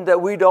hidden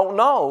that we don't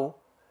know.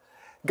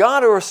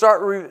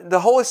 The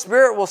Holy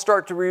Spirit will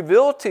start to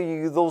reveal to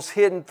you those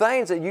hidden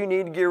things that you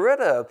need to get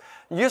rid of.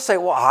 You say,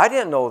 well, I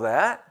didn't know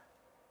that.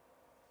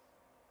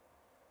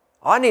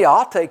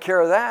 I'll take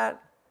care of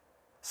that.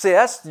 See,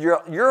 that's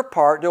your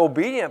part. The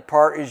obedient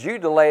part is you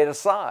to lay it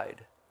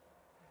aside.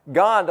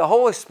 God, the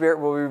Holy Spirit,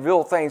 will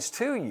reveal things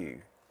to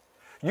you.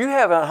 You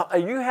have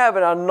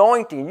an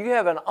anointing. You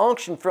have an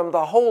unction from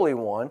the Holy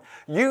One.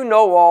 You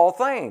know all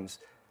things.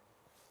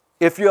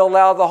 If you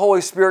allow the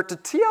Holy Spirit to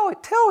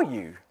tell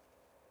you.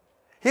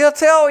 He'll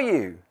tell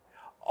you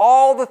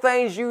all the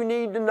things you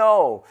need to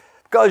know.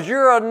 Because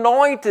you're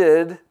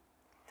anointed.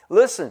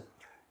 Listen,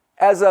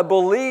 as a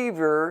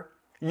believer,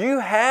 you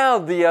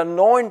have the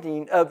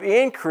anointing of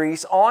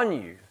increase on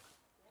you.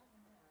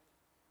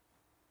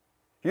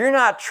 You're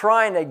not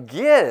trying to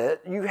get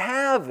it. You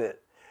have it.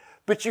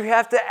 But you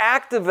have to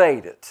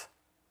activate it.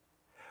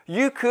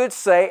 You could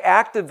say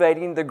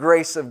activating the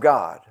grace of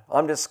God.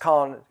 I'm just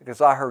calling it because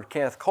I heard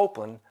Kenneth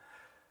Copeland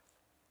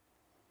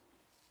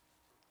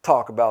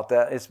talk about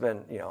that. It's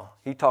been,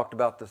 he talked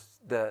about the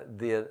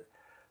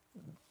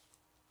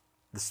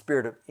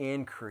spirit of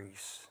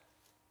increase.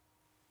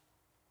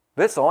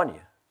 But it's on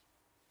you.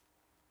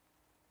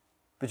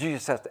 But you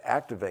just have to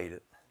activate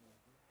it.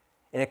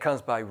 And it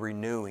comes by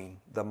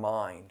renewing the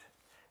mind,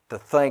 to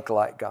think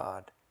like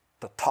God,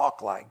 to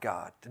talk like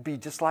God, to be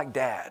just like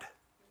Dad,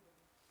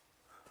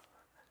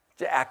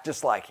 to act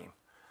just like Him.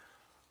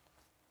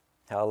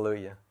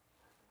 Hallelujah.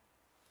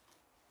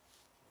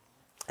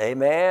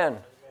 Amen.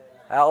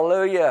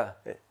 Hallelujah.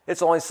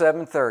 It's only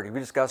 7:30. We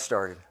just got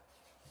started.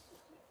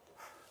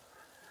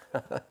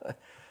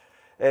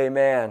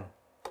 Amen.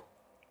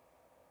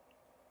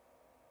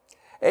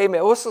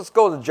 Amen. Let's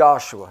go to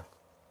Joshua.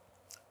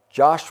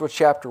 Joshua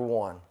chapter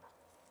 1.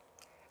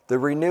 The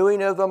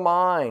renewing of the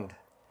mind.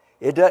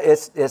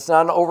 It's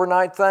not an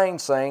overnight thing,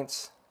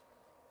 saints.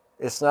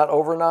 It's not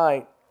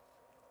overnight.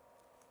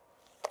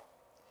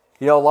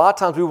 You know, a lot of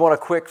times we want a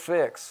quick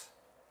fix.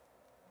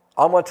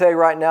 I'm going to tell you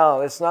right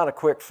now, it's not a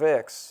quick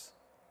fix.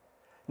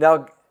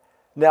 Now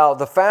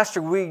the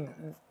faster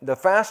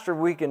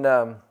we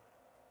can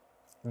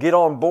get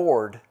on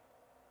board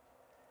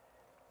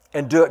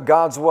and do it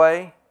God's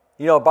way.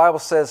 You know, the Bible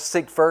says,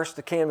 seek first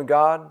the kingdom of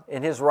God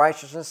and His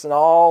righteousness, and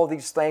all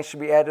these things should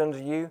be added unto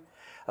you.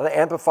 And the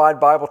Amplified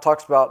Bible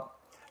talks about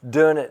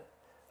doing it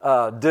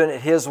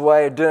His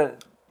way, doing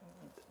it.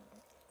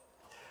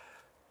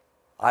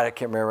 I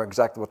can't remember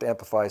exactly what the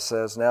Amplified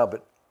says now,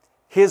 but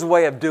His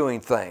way of doing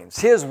things,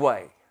 His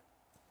way.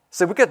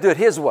 So we got to do it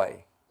His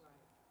way.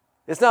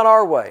 It's not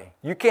our way.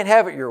 You can't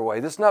have it your way.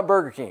 This is not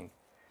Burger King.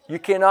 You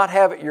cannot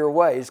have it your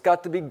way. It's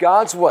got to be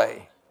God's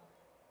way.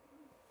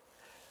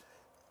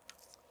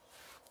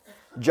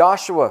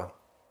 Joshua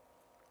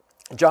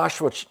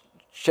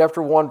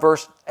chapter 1,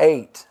 verse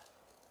 8.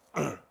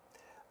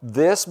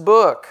 This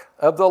book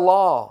of the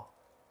law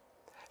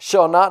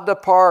shall not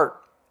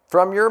depart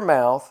from your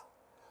mouth,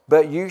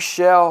 but you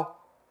shall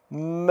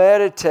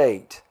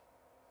meditate.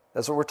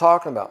 That's what we're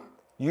talking about.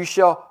 You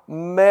shall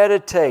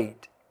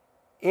meditate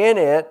in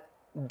it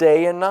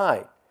day and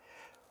night.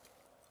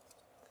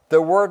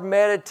 The word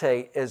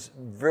meditate is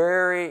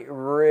very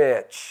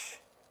rich.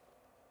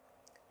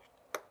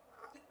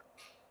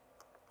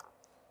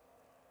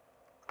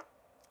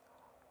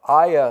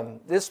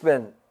 It's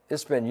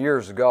been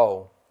years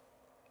ago,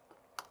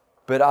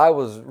 but I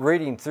was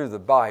reading through the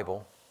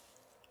Bible,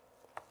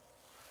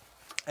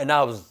 and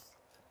I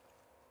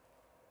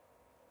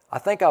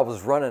think I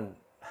was running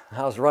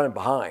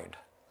behind.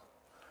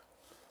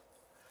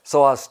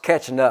 So I was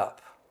catching up.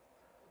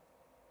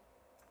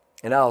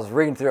 And I was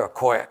reading through it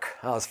quick.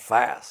 I was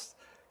fast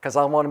because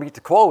I wanted to meet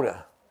the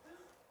quota.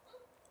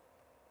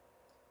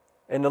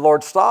 And the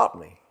Lord stopped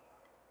me.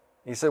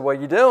 He said, "What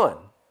are you doing?"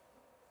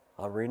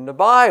 "I'm reading the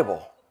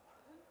Bible."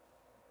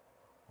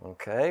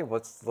 Okay,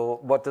 what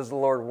does the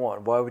Lord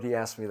want? Why would He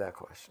ask me that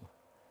question?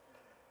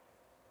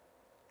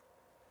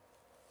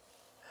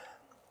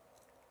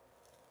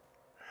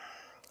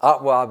 I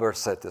better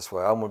say it this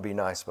way. I'm going to be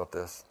nice about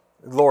this.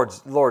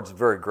 The Lord's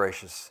very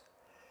gracious.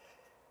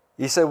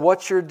 He said,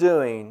 what you're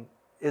doing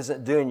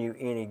isn't doing you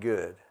any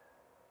good.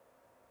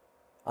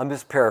 I'm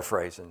just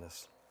paraphrasing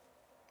this.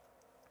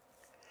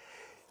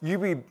 You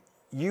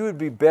would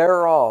be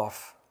better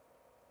off.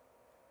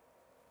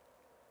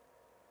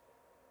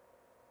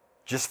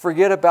 Just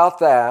forget about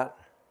that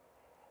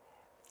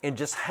and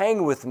just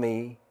hang with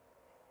me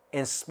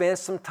and spend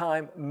some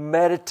time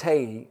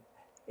meditating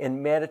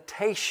in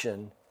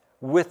meditation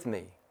with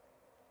me.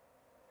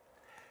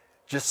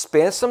 Just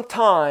spend some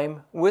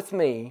time with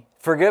me.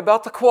 Forget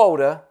about the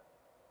quota.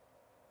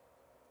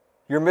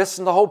 You're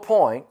missing the whole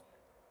point.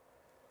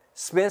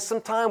 Spend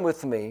some time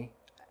with me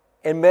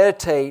and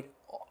meditate.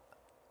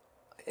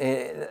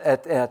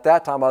 At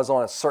that time, I was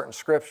on a certain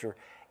scripture,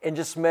 and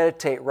just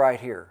meditate right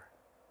here.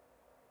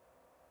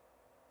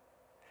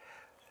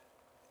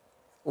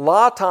 A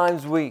lot of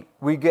times we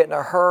get in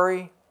a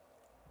hurry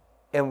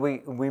and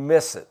we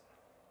miss it.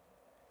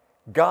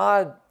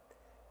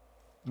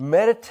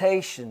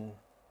 Meditation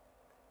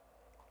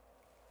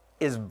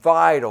is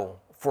vital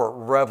for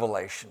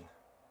revelation.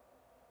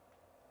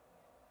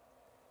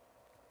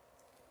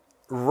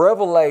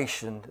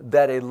 Revelation,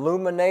 that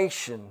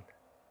illumination,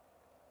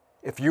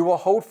 if you will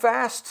hold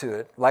fast to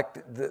it, like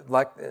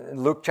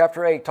Luke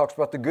chapter 8 talks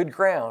about the good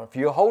ground, if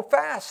you hold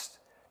fast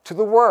to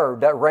the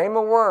word, that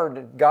rhema word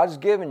that God's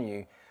given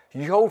you,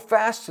 you hold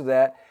fast to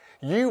that,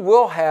 you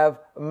will have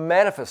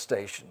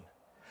manifestation.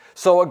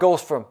 So it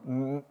goes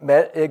from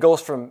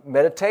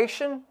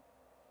meditation,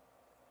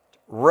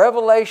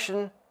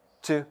 revelation,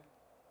 to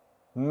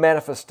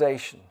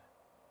manifestation.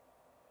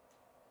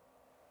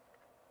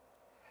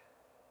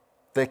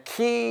 The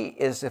key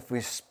is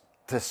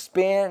to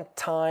spend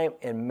time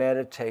in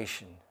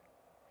meditation.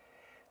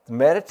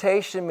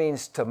 Meditation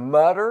means to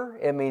mutter,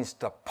 it means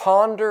to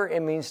ponder,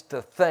 it means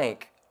to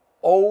think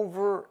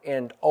over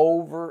and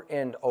over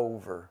and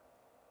over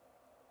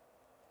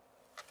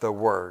the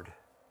Word.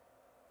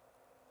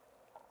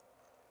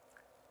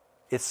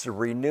 It's the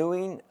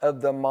renewing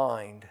of the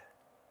mind.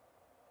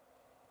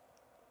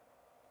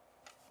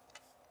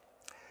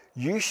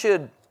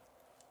 I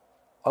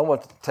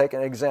want to take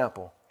an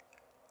example.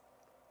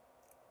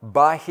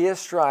 By His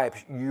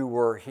stripes you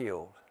were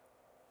healed.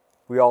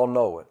 We all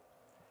know it.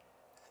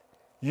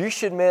 You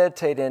should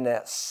meditate in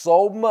that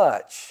so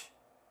much.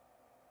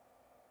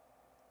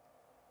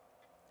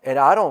 And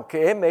I don't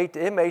care,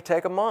 it may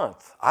take a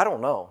month. I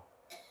don't know.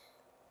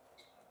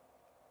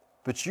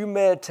 But you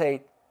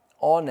meditate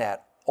on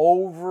that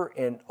over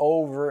and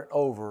over and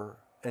over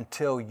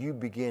until you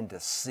begin to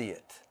see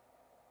it.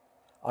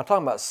 I'm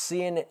talking about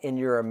seeing it in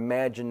your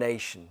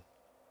imagination.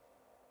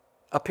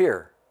 Up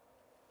here.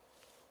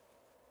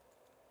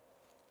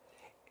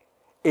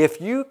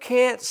 If you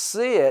can't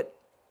see it,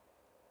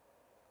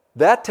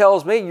 that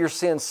tells me you're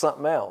seeing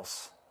something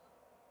else.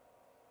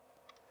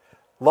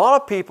 A lot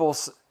of people,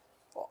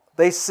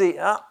 they see,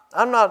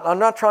 I'm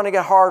not trying to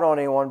get hard on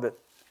anyone, but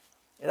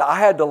I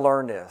had to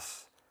learn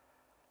this.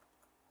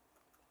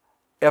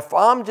 If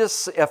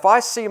I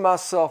see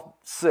myself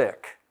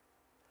sick,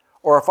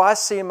 or if I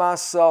see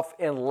myself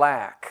in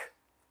lack,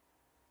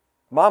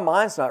 my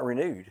mind's not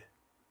renewed.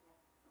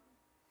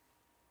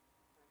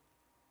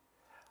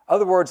 In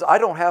other words, I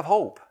don't have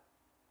hope.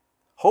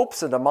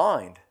 Hope's in the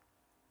mind.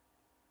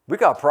 We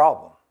got a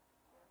problem.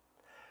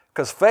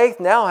 Because faith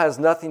now has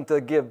nothing to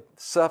give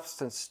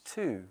substance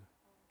to.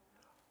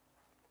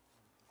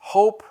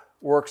 Hope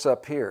works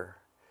up here.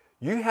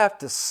 You have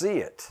to see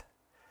it.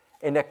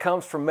 And it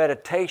comes from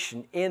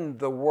meditation in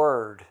the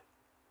Word.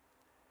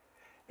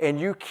 And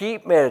you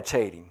keep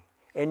meditating.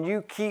 And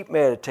you keep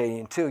meditating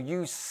until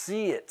you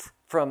see it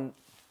from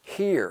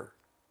here.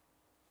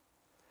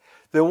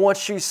 Then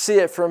once you see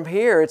it from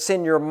here, it's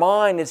in your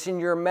mind, it's in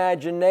your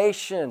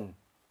imagination.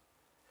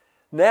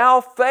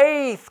 Now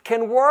faith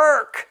can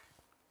work.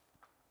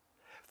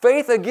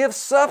 Faith that gives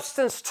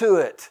substance to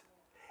it.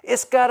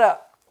 It's got a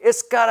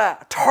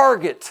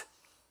target.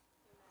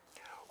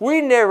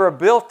 We never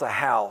built a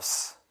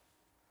house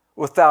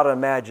without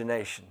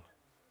imagination.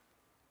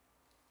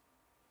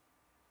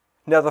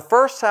 Now the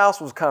first house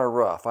was kind of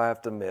rough, I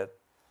have to admit.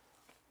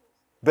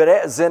 But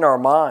it's in our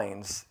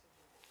minds.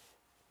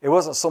 It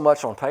wasn't so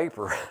much on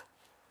paper.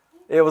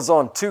 It was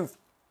on two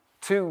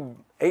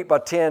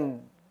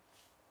 8x10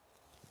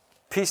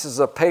 pieces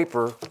of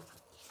paper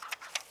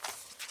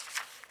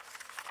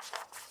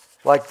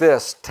like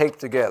this, taped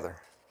together.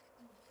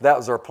 That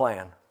was our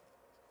plan.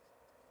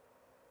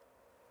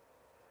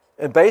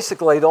 And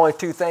basically, the only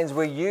two things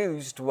we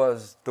used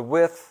was the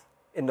width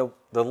and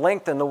the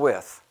length and the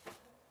width.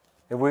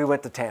 And we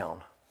went to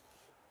town.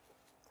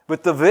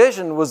 But the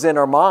vision was in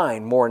our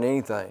mind more than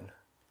anything.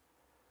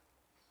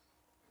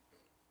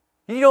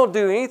 You don't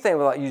do anything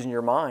without using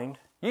your mind.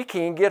 You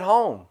can't get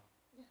home.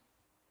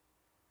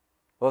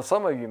 Well,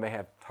 some of you may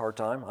have a hard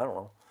time. I don't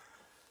know.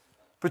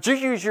 But you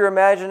use your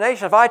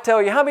imagination. If I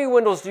tell you, how many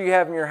windows do you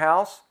have in your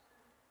house?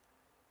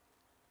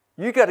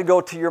 You got to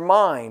go to your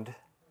mind.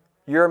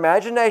 Your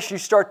imagination, you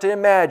start to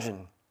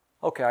imagine.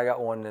 Okay, I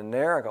got one in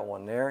there. I got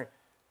one there.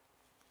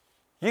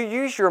 You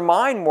use your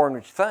mind more than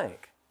what you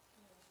think.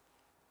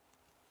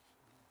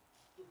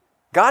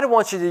 God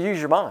wants you to use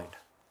your mind.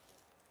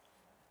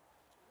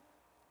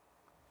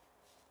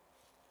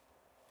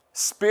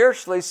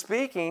 Spiritually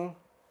speaking,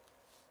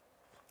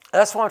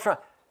 that's what I'm trying.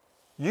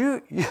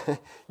 You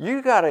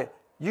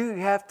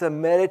have to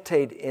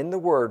meditate in the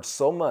Word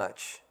so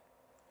much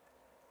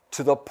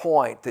to the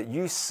point that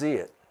you see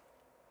it.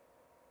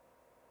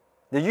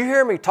 Now you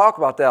hear me talk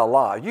about that a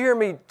lot. You hear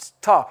me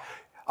talk.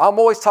 I'm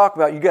always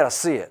talking about you got to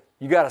see it.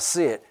 You got to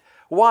see it.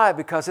 Why?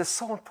 Because it's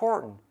so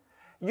important.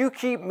 You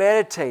keep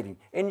meditating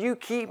and you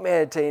keep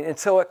meditating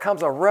until it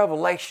comes a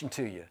revelation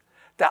to you.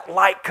 That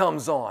light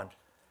comes on.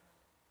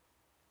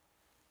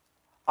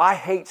 I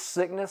hate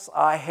sickness.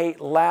 I hate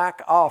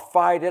lack. I'll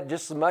fight it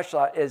just as much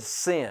as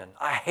sin.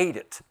 I hate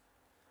it.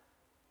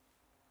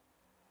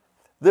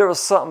 There was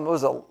something, it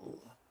was a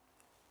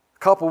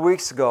couple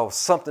weeks ago,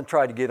 something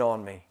tried to get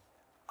on me.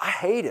 I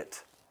hate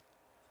it.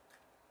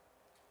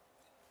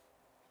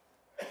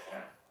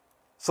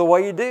 So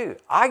what do?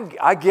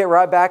 I get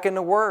right back in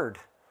the Word.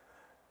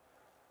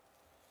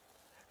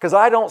 Because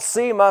I don't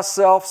see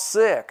myself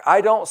sick.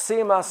 I don't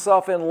see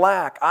myself in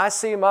lack. I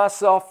see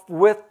myself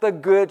with the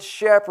Good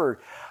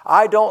Shepherd.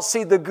 I don't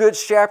see the Good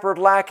Shepherd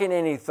lacking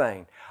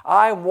anything.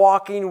 I'm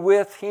walking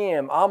with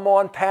Him. I'm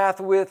on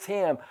path with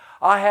Him.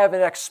 I have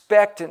an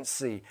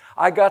expectancy.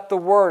 I got the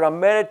Word.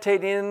 I'm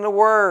meditating in the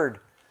Word.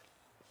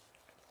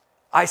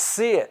 I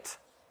see it.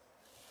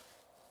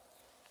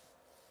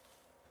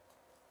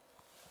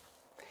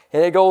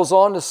 And it goes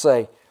on to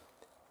say,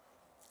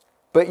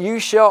 but you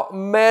shall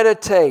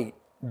meditate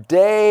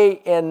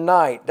day and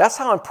night. That's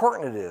how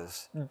important it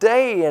is.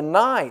 Day and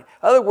night.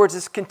 In other words,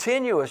 it's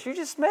continuous. You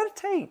just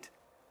meditate.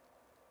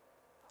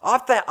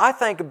 I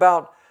think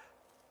about,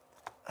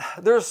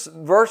 there's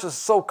verses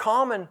so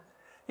common,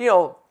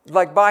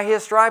 like by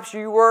His stripes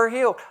you were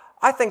healed.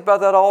 I think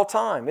about that all the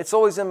time. It's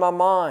always in my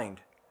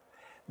mind.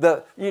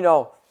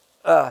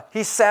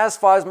 He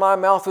satisfies my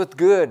mouth with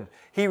good.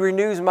 He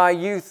renews my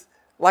youth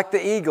like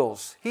the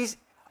eagles.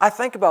 I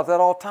think about that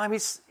all the time.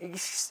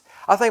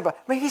 I think about,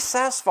 He's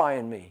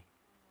satisfying me.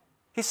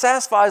 He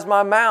satisfies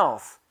my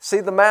mouth.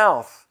 See the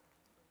mouth.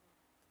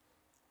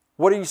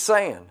 What are you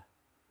saying?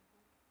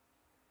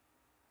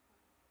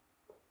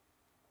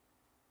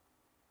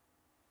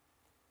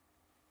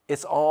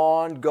 It's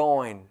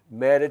ongoing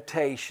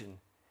meditation.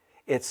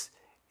 It's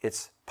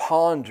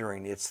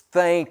pondering. It's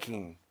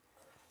thinking.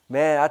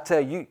 Man, I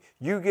tell you,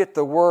 you get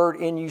the Word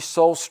in you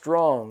so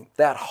strong,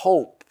 that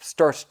hope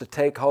starts to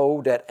take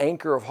hold, that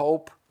anchor of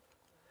hope.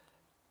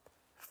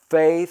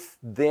 Faith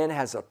then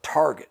has a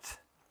target.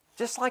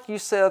 Just like you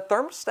said, a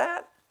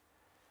thermostat.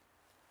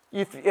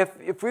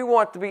 If we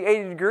want it to be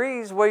 80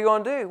 degrees, what are you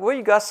going to do? Well,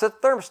 you got to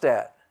set the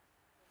thermostat.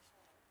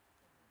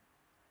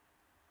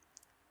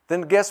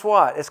 Then guess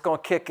what? It's going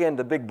to kick in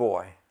the big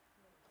boy.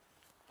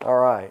 All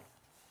right.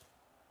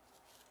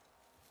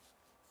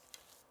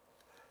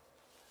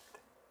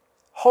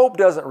 Hope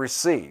doesn't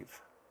receive.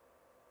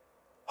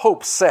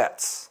 Hope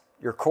sets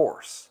your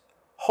course.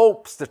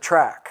 Hope's the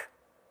track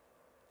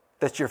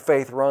that your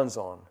faith runs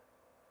on.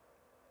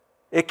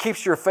 It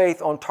keeps your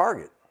faith on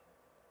target.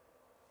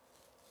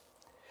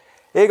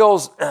 It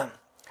goes,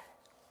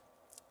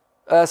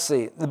 let's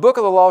see. The book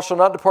of the law shall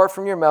not depart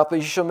from your mouth, but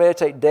you shall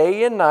meditate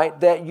day and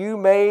night, that you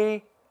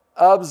may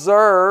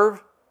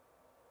observe.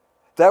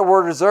 That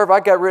word observe, I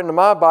got written in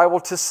my Bible,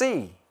 to see.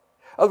 In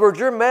other words,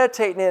 you're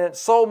meditating in it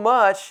so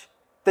much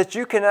that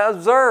you can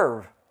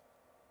observe,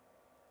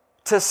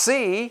 to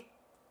see,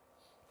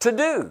 to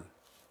do.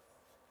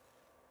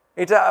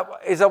 Is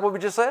that what we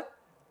just said?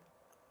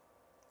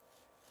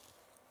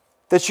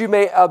 That you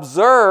may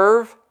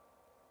observe,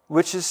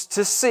 which is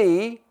to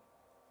see,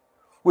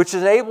 which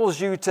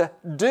enables you to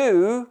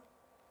do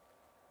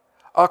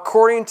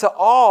according to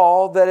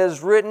all that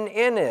is written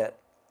in it.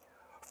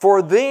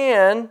 For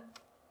then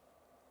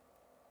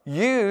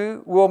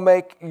you will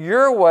make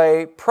your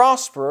way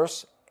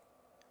prosperous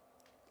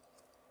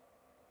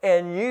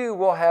and you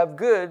will have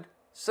good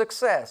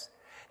success.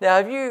 Now,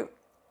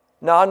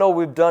 I know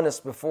we've done this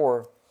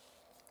before,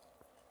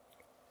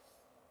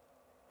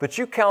 but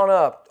you count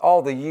up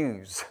all the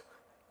U's.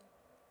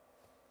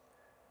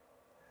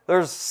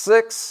 There's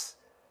 6,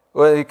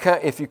 well,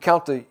 if you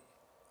count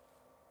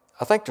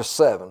I think there's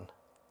 7.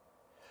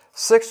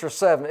 6 or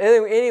 7.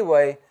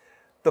 Anyway,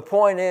 the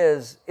point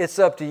is, it's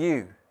up to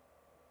you.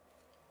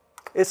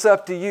 It's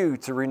up to you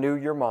to renew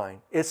your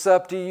mind. It's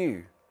up to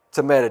you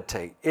to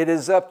meditate. It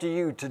is up to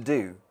you to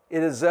do.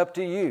 It is up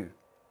to you.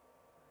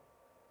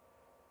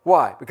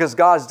 Why? Because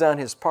God's done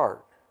His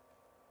part.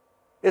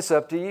 It's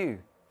up to you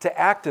to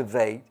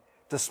activate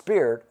the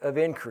spirit of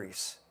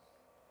increase.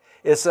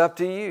 It's up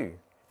to you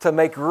to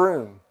make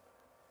room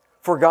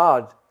for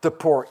God to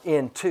pour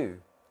into.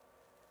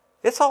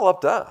 It's all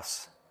up to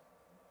us.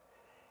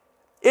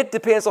 It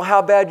depends on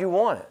how bad you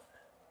want it.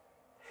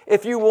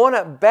 If you want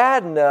it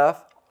bad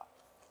enough,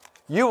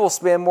 you will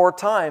spend more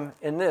time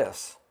in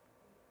this.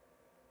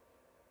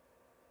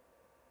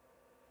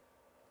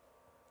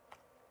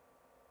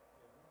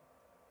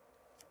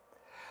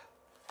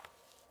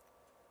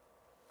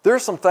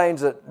 There's some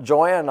things that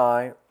Joanne and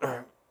I,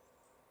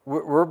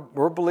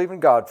 we're believing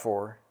God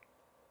for.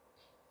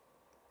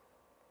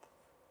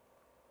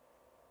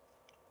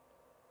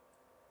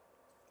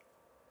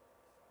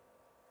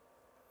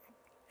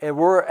 And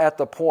we're at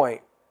the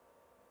point,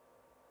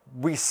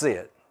 we see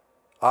it.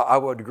 I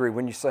would agree.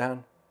 When you say,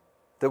 hon,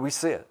 that we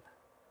see it.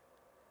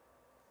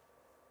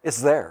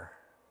 It's there.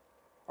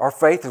 Our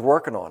faith is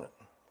working on it.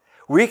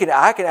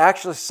 I can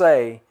actually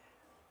say,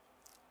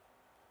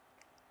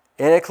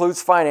 and it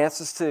includes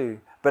finances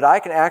too, but I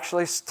can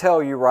actually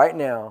tell you right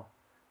now,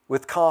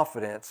 with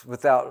confidence,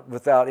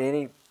 without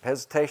any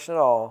hesitation at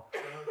all,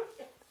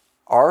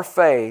 our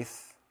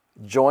faith,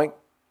 joint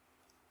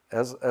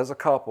as a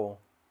couple,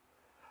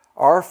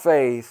 our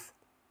faith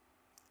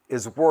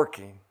is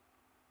working.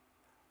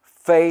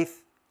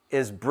 Faith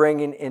is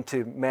bringing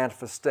into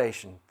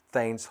manifestation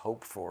things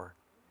hoped for.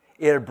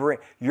 It'll bring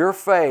your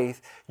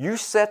faith. You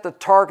set the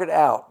target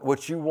out,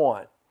 what you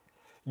want.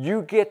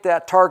 You get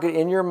that target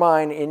in your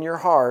mind, in your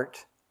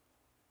heart,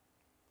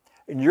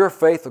 and your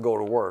faith will go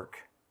to work.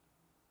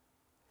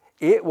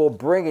 It will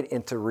bring it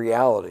into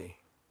reality.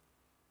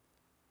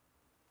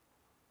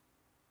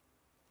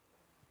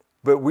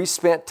 But we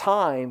spent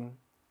time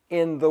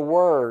in the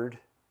Word,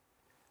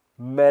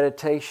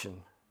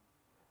 meditation,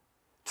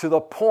 to the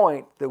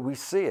point that we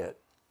see it.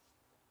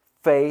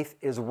 Faith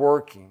is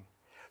working.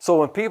 So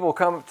when people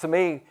come to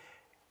me,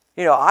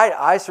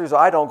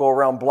 I don't go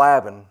around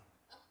blabbing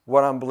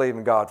what I'm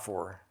believing God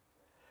for.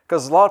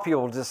 Because a lot of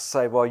people just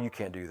say, well, you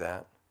can't do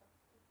that.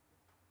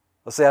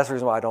 Let's say that's the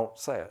reason why I don't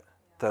say it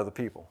to other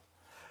people.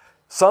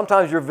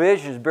 Sometimes your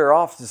visions bear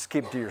off, just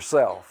keep it to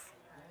yourself.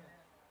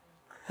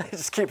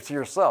 Just keep it to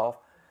yourself.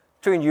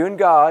 Between you and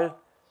God,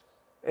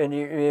 and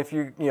if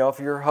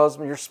your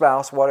husband, your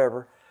spouse,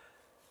 whatever.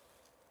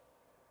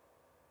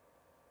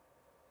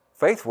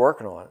 Faith's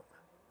working on it.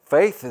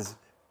 Faith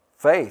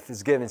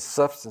is giving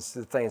substance to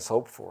the things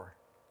hoped for.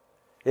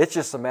 It's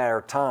just a matter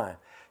of time.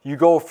 You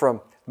go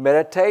from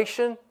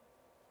meditation,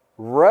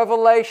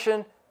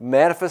 revelation,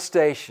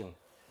 manifestation.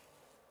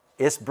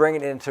 It's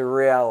bringing it into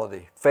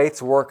reality. Faith's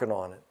working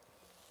on it.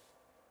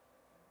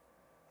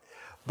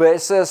 But it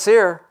says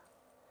here,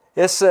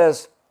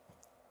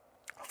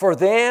 for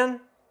then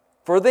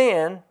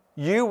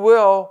you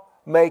will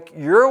make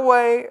your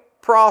way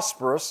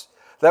prosperous.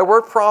 That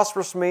word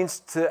prosperous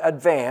means to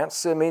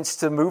advance. It means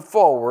to move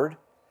forward.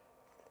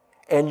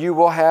 And you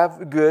will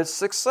have good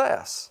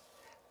success.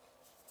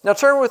 Now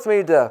turn with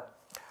me to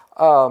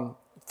 1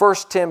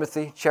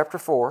 Timothy chapter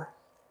 4.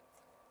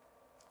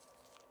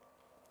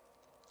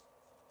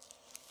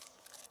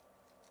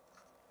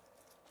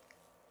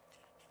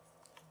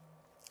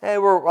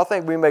 And I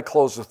think we may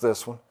close with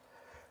this one.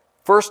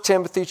 1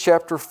 Timothy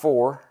chapter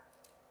 4,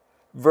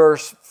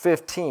 verse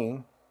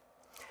 15.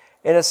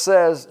 And it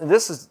says, and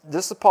this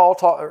is Paul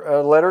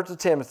a letter to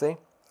Timothy.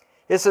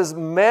 It says,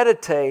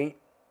 meditate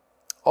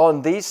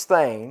on these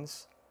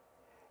things,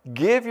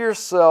 give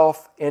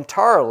yourself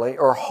entirely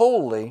or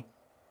wholly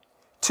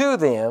to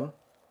them,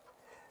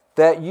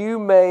 that you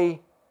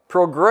may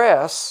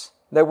progress.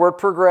 That word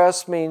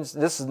progress means,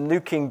 this is New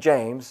King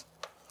James,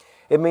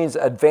 it means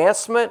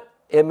advancement,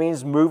 it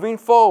means moving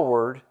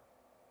forward,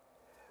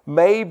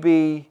 may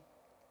be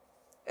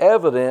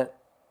evident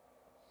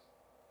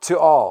to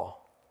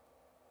all.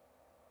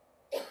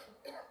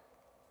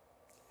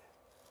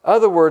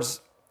 Other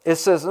words, it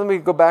says, let me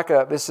go back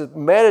up. It says,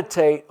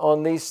 meditate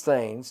on these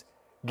things.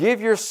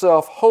 Give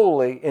yourself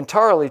wholly,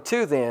 entirely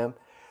to them,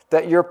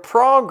 that your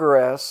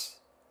progress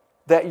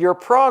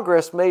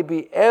may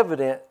be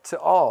evident to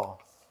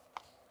all.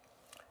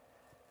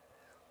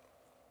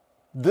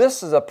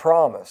 This is a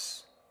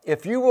promise.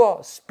 If you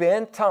will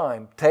spend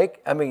time,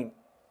 take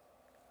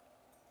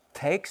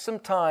some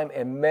time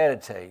and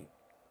meditate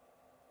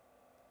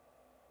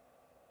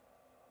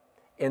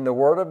in the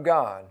Word of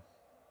God,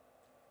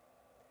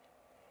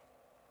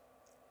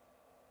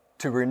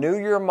 to renew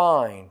your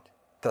mind,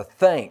 to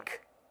think,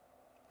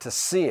 to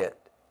see it,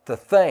 to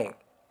think,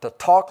 to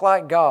talk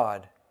like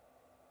God.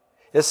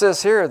 It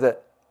says here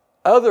that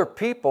other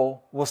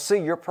people will see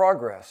your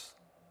progress.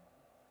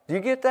 Do you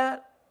get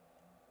that?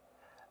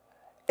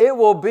 It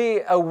will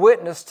be a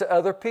witness to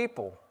other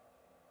people.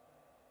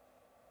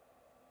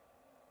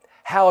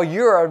 How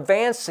you're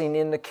advancing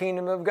in the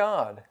kingdom of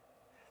God.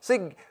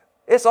 See,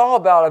 it's all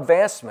about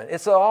advancement.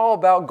 It's all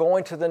about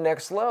going to the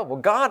next level.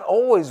 God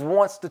always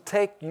wants to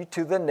take you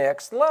to the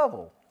next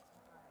level.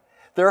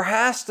 There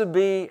has to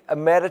be a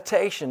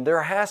meditation.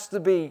 There has to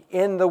be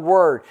in the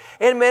Word.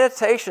 And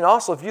meditation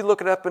also, if you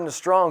look it up in the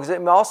Strong's,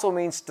 it also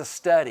means to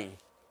study.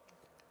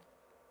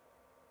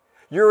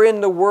 You're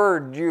in the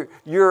Word.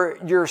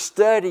 You're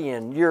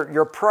studying.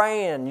 You're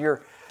praying.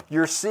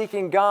 You're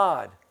seeking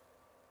God.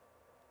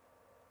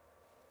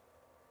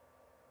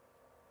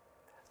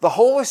 The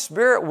Holy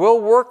Spirit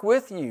will work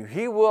with you.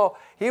 He will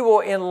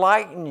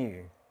enlighten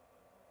you.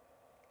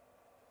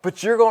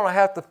 But you're going to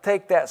have to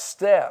take that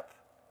step.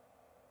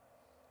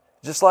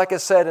 Just like it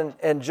said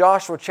in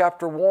Joshua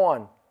chapter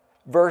 1,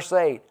 verse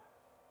 8.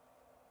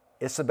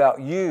 It's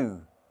about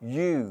you.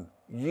 You.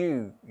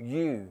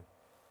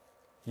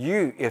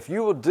 If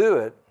you will do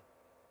it,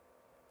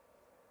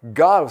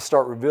 God will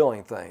start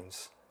revealing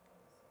things.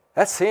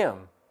 That's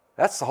Him.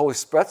 That's the Holy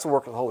Spirit. That's the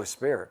work of the Holy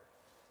Spirit.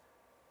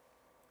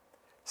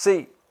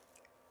 See,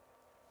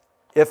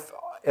 if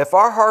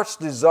our heart's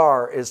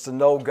desire is to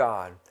know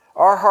God,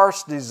 our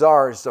heart's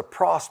desire is to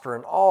prosper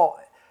in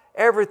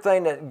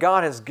everything that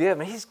God has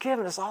given. He's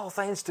given us all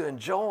things to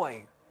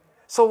enjoy.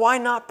 So why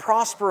not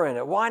prosper in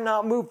it? Why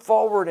not move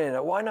forward in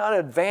it? Why not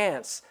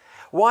advance?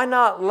 Why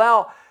not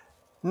allow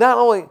not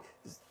only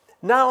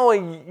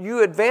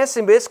you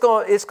advancing, but it's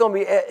going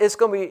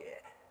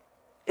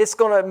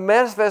to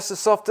manifest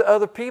itself to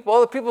other people.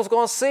 Other people's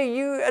going to see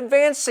you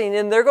advancing,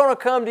 and they're going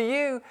to come to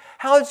you.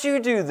 How did you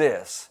do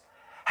this?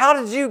 How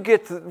did you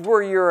get to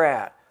where you're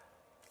at?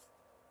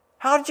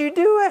 How did you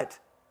do it?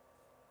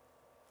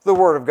 The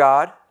Word of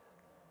God.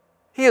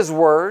 His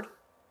Word.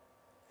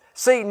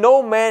 See,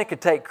 no man can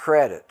take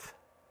credit.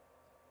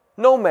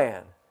 No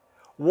man.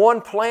 One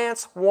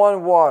plants,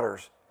 one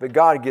waters, but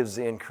God gives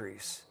the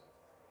increase.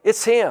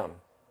 It's Him.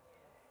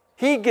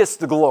 He gets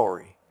the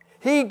glory.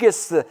 He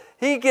gets the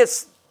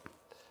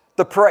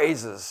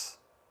praises,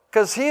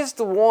 because He's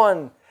the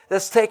one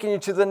that's taking you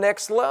to the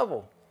next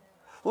level.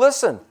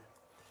 Listen,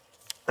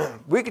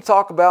 we could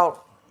talk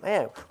about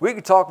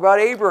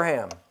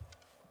Abraham.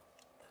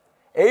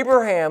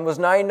 Abraham was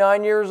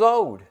 99 years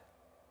old.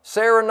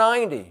 Sarah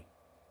 90.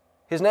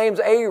 His name's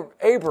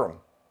Abram.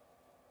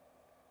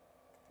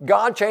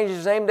 God changes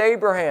his name to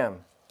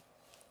Abraham.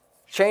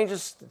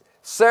 Changes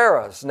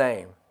Sarah's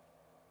name.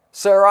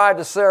 Sarai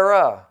to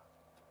Sarah.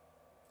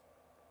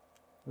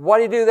 What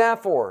do you do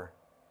that for?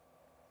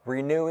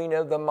 Renewing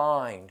of the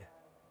mind.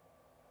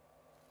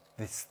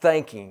 This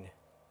thinking.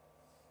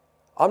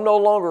 I'm no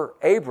longer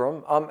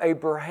Abram, I'm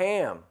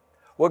Abraham.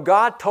 Well,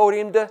 God told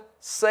him to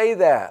say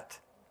that.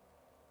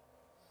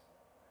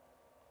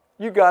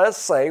 You got to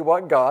say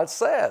what God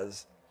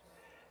says.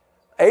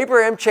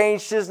 Abraham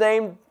changed his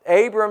name.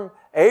 Abram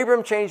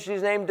changed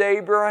his name to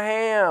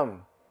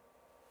Abraham.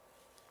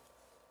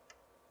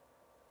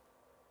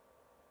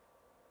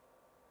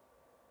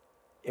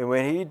 And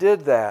when he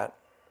did that,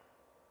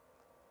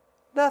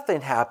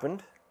 nothing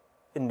happened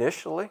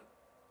initially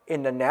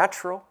in the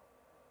natural.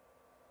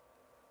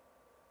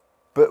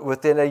 But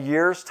within a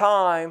year's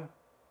time,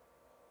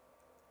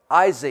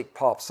 Isaac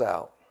pops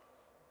out.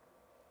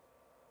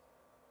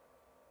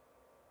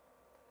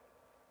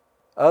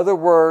 Other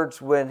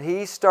words, when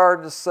he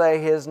started to say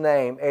his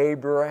name,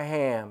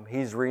 Abraham,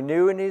 he's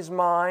renewing his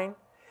mind.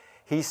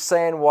 He's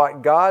saying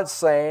what God's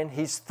saying.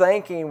 He's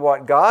thinking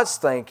what God's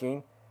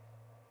thinking.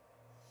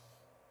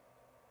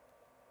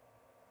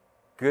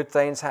 Good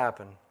things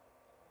happen.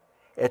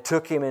 It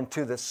took him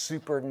into the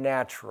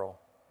supernatural.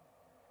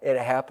 It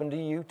happened to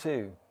you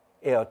too.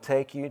 It'll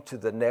take you to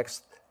the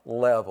next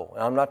level.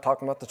 And I'm not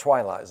talking about the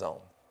twilight zone.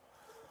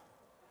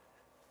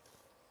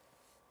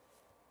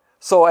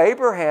 So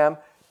Abraham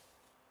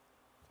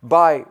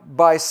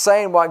by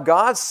saying what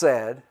God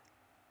said,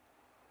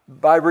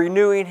 by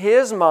renewing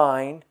his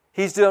mind,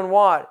 he's doing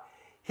what?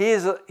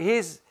 He's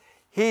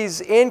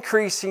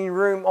increasing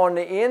room on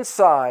the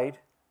inside.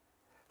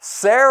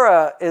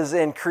 Sarah is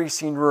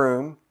increasing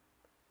room,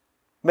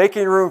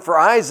 making room for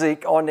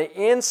Isaac on the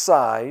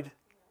inside.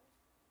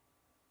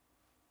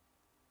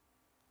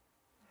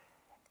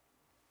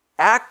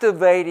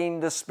 Activating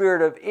the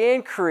spirit of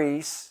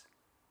increase,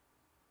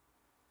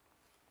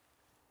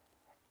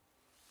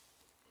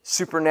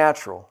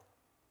 supernatural.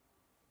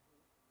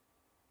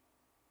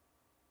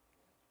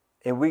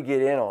 And we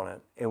get in on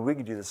it, and we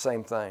can do the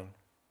same thing.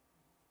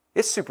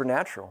 It's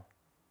supernatural.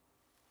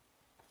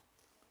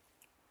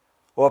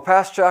 Well,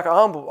 Pastor Chuck,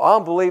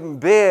 I'm believing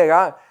big.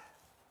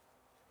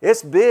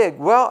 It's big.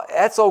 Well,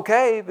 that's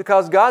okay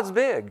because God's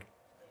big.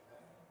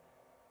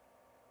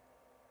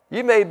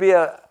 You may be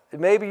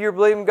maybe you're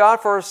believing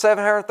God for a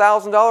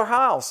 $700,000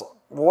 house,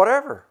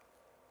 whatever.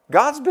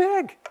 God's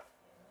big.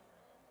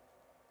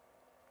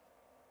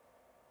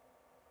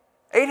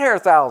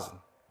 800,000.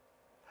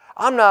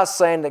 I'm not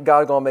saying that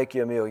God's going to make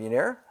you a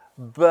millionaire,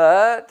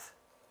 but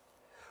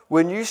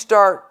when you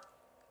start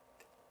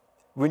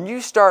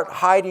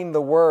hiding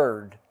the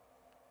Word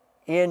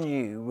in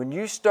you, when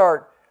you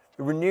start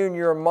renewing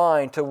your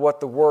mind to what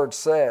the Word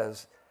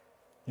says,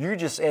 you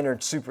just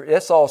entered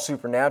it's all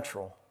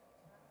supernatural.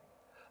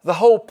 The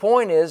whole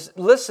point is,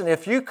 listen,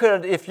 if you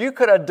could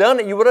have done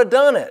it, you would have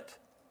done it.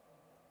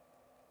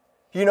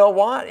 You know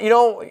what?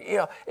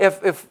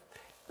 If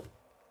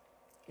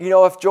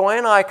Joanne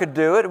and I could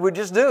do it, we'd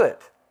just do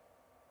it.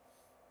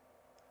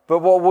 But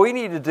what we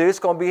need to do is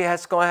going to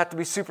have to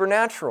be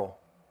supernatural.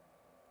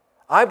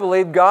 I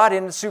believe God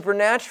in the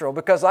supernatural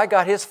because I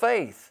got His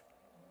faith.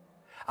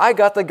 I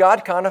got the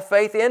God kind of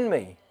faith in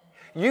me.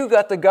 You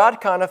got the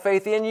God kind of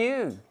faith in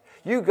you.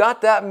 You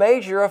got that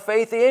measure of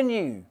faith in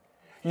you.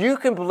 You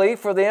can believe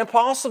for the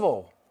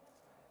impossible.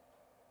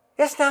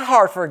 It's not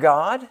hard for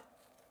God.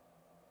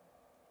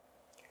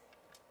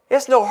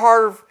 It's no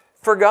harder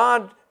for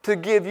God to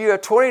give you a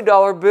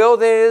 $20 bill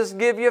than it is to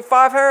give you a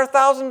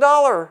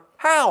 $500,000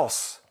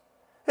 house.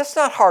 It's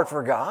not hard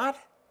for God.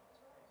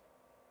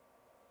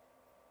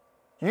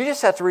 You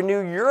just have to renew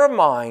your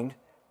mind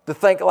to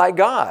think like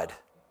God.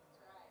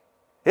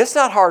 It's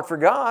not hard for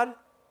God.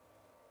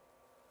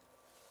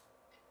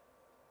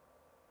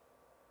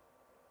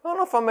 I don't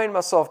know if I made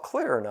myself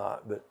clear or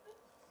not,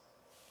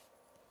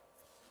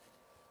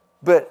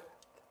 but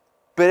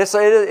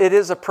it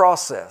is a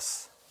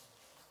process.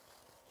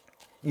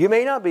 You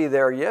may not be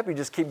there yet, but you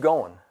just keep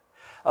going.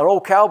 An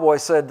old cowboy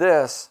said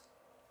this,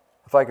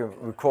 if I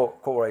can quote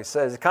what he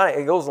says, it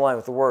goes in line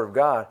with the Word of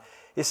God.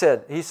 He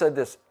said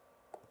this,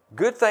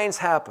 good things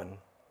happen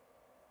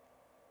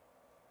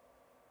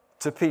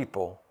to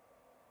people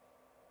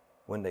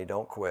when they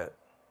don't quit.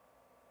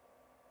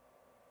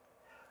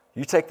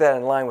 You take that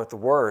in line with the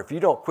Word. If you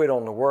don't quit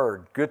on the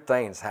Word, good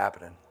things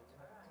happening.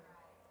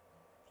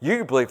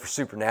 You believe for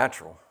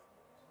supernatural.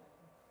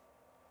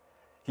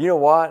 You know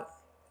what?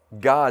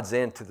 God's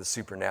into the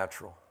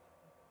supernatural.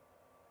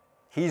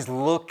 He's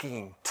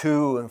looking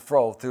to and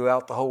fro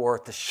throughout the whole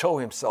earth to show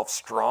Himself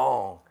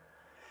strong.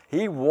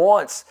 He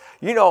wants,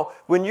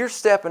 when you're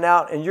stepping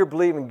out and you're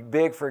believing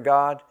big for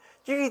God,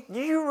 you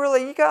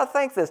got to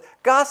think this.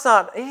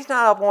 He's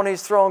not up on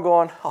His throne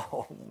going,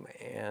 oh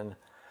man,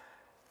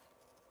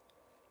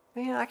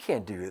 I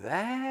can't do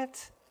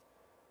that.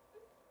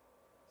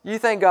 You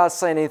think God's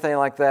saying anything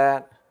like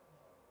that?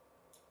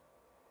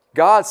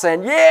 God's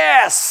saying,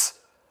 yes,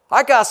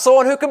 I got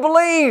someone who can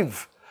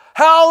believe.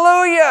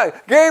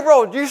 Hallelujah.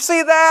 Gabriel, do you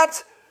see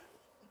that?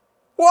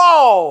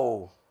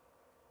 Whoa.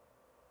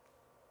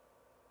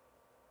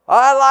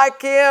 I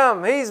like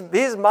him.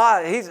 He's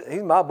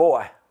my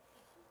boy.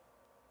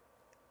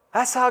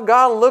 That's how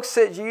God looks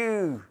at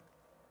you.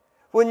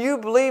 When you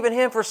believe in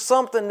Him for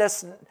something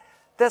that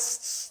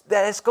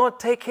it's going to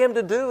take Him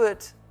to do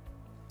it.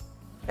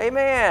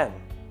 Amen.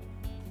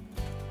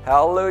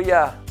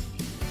 Hallelujah.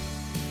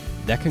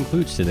 That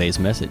concludes today's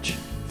message.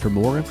 For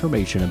more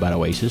information about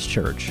Oasis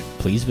Church,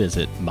 please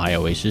visit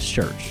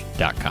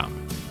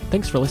myoasischurch.com.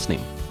 Thanks for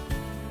listening.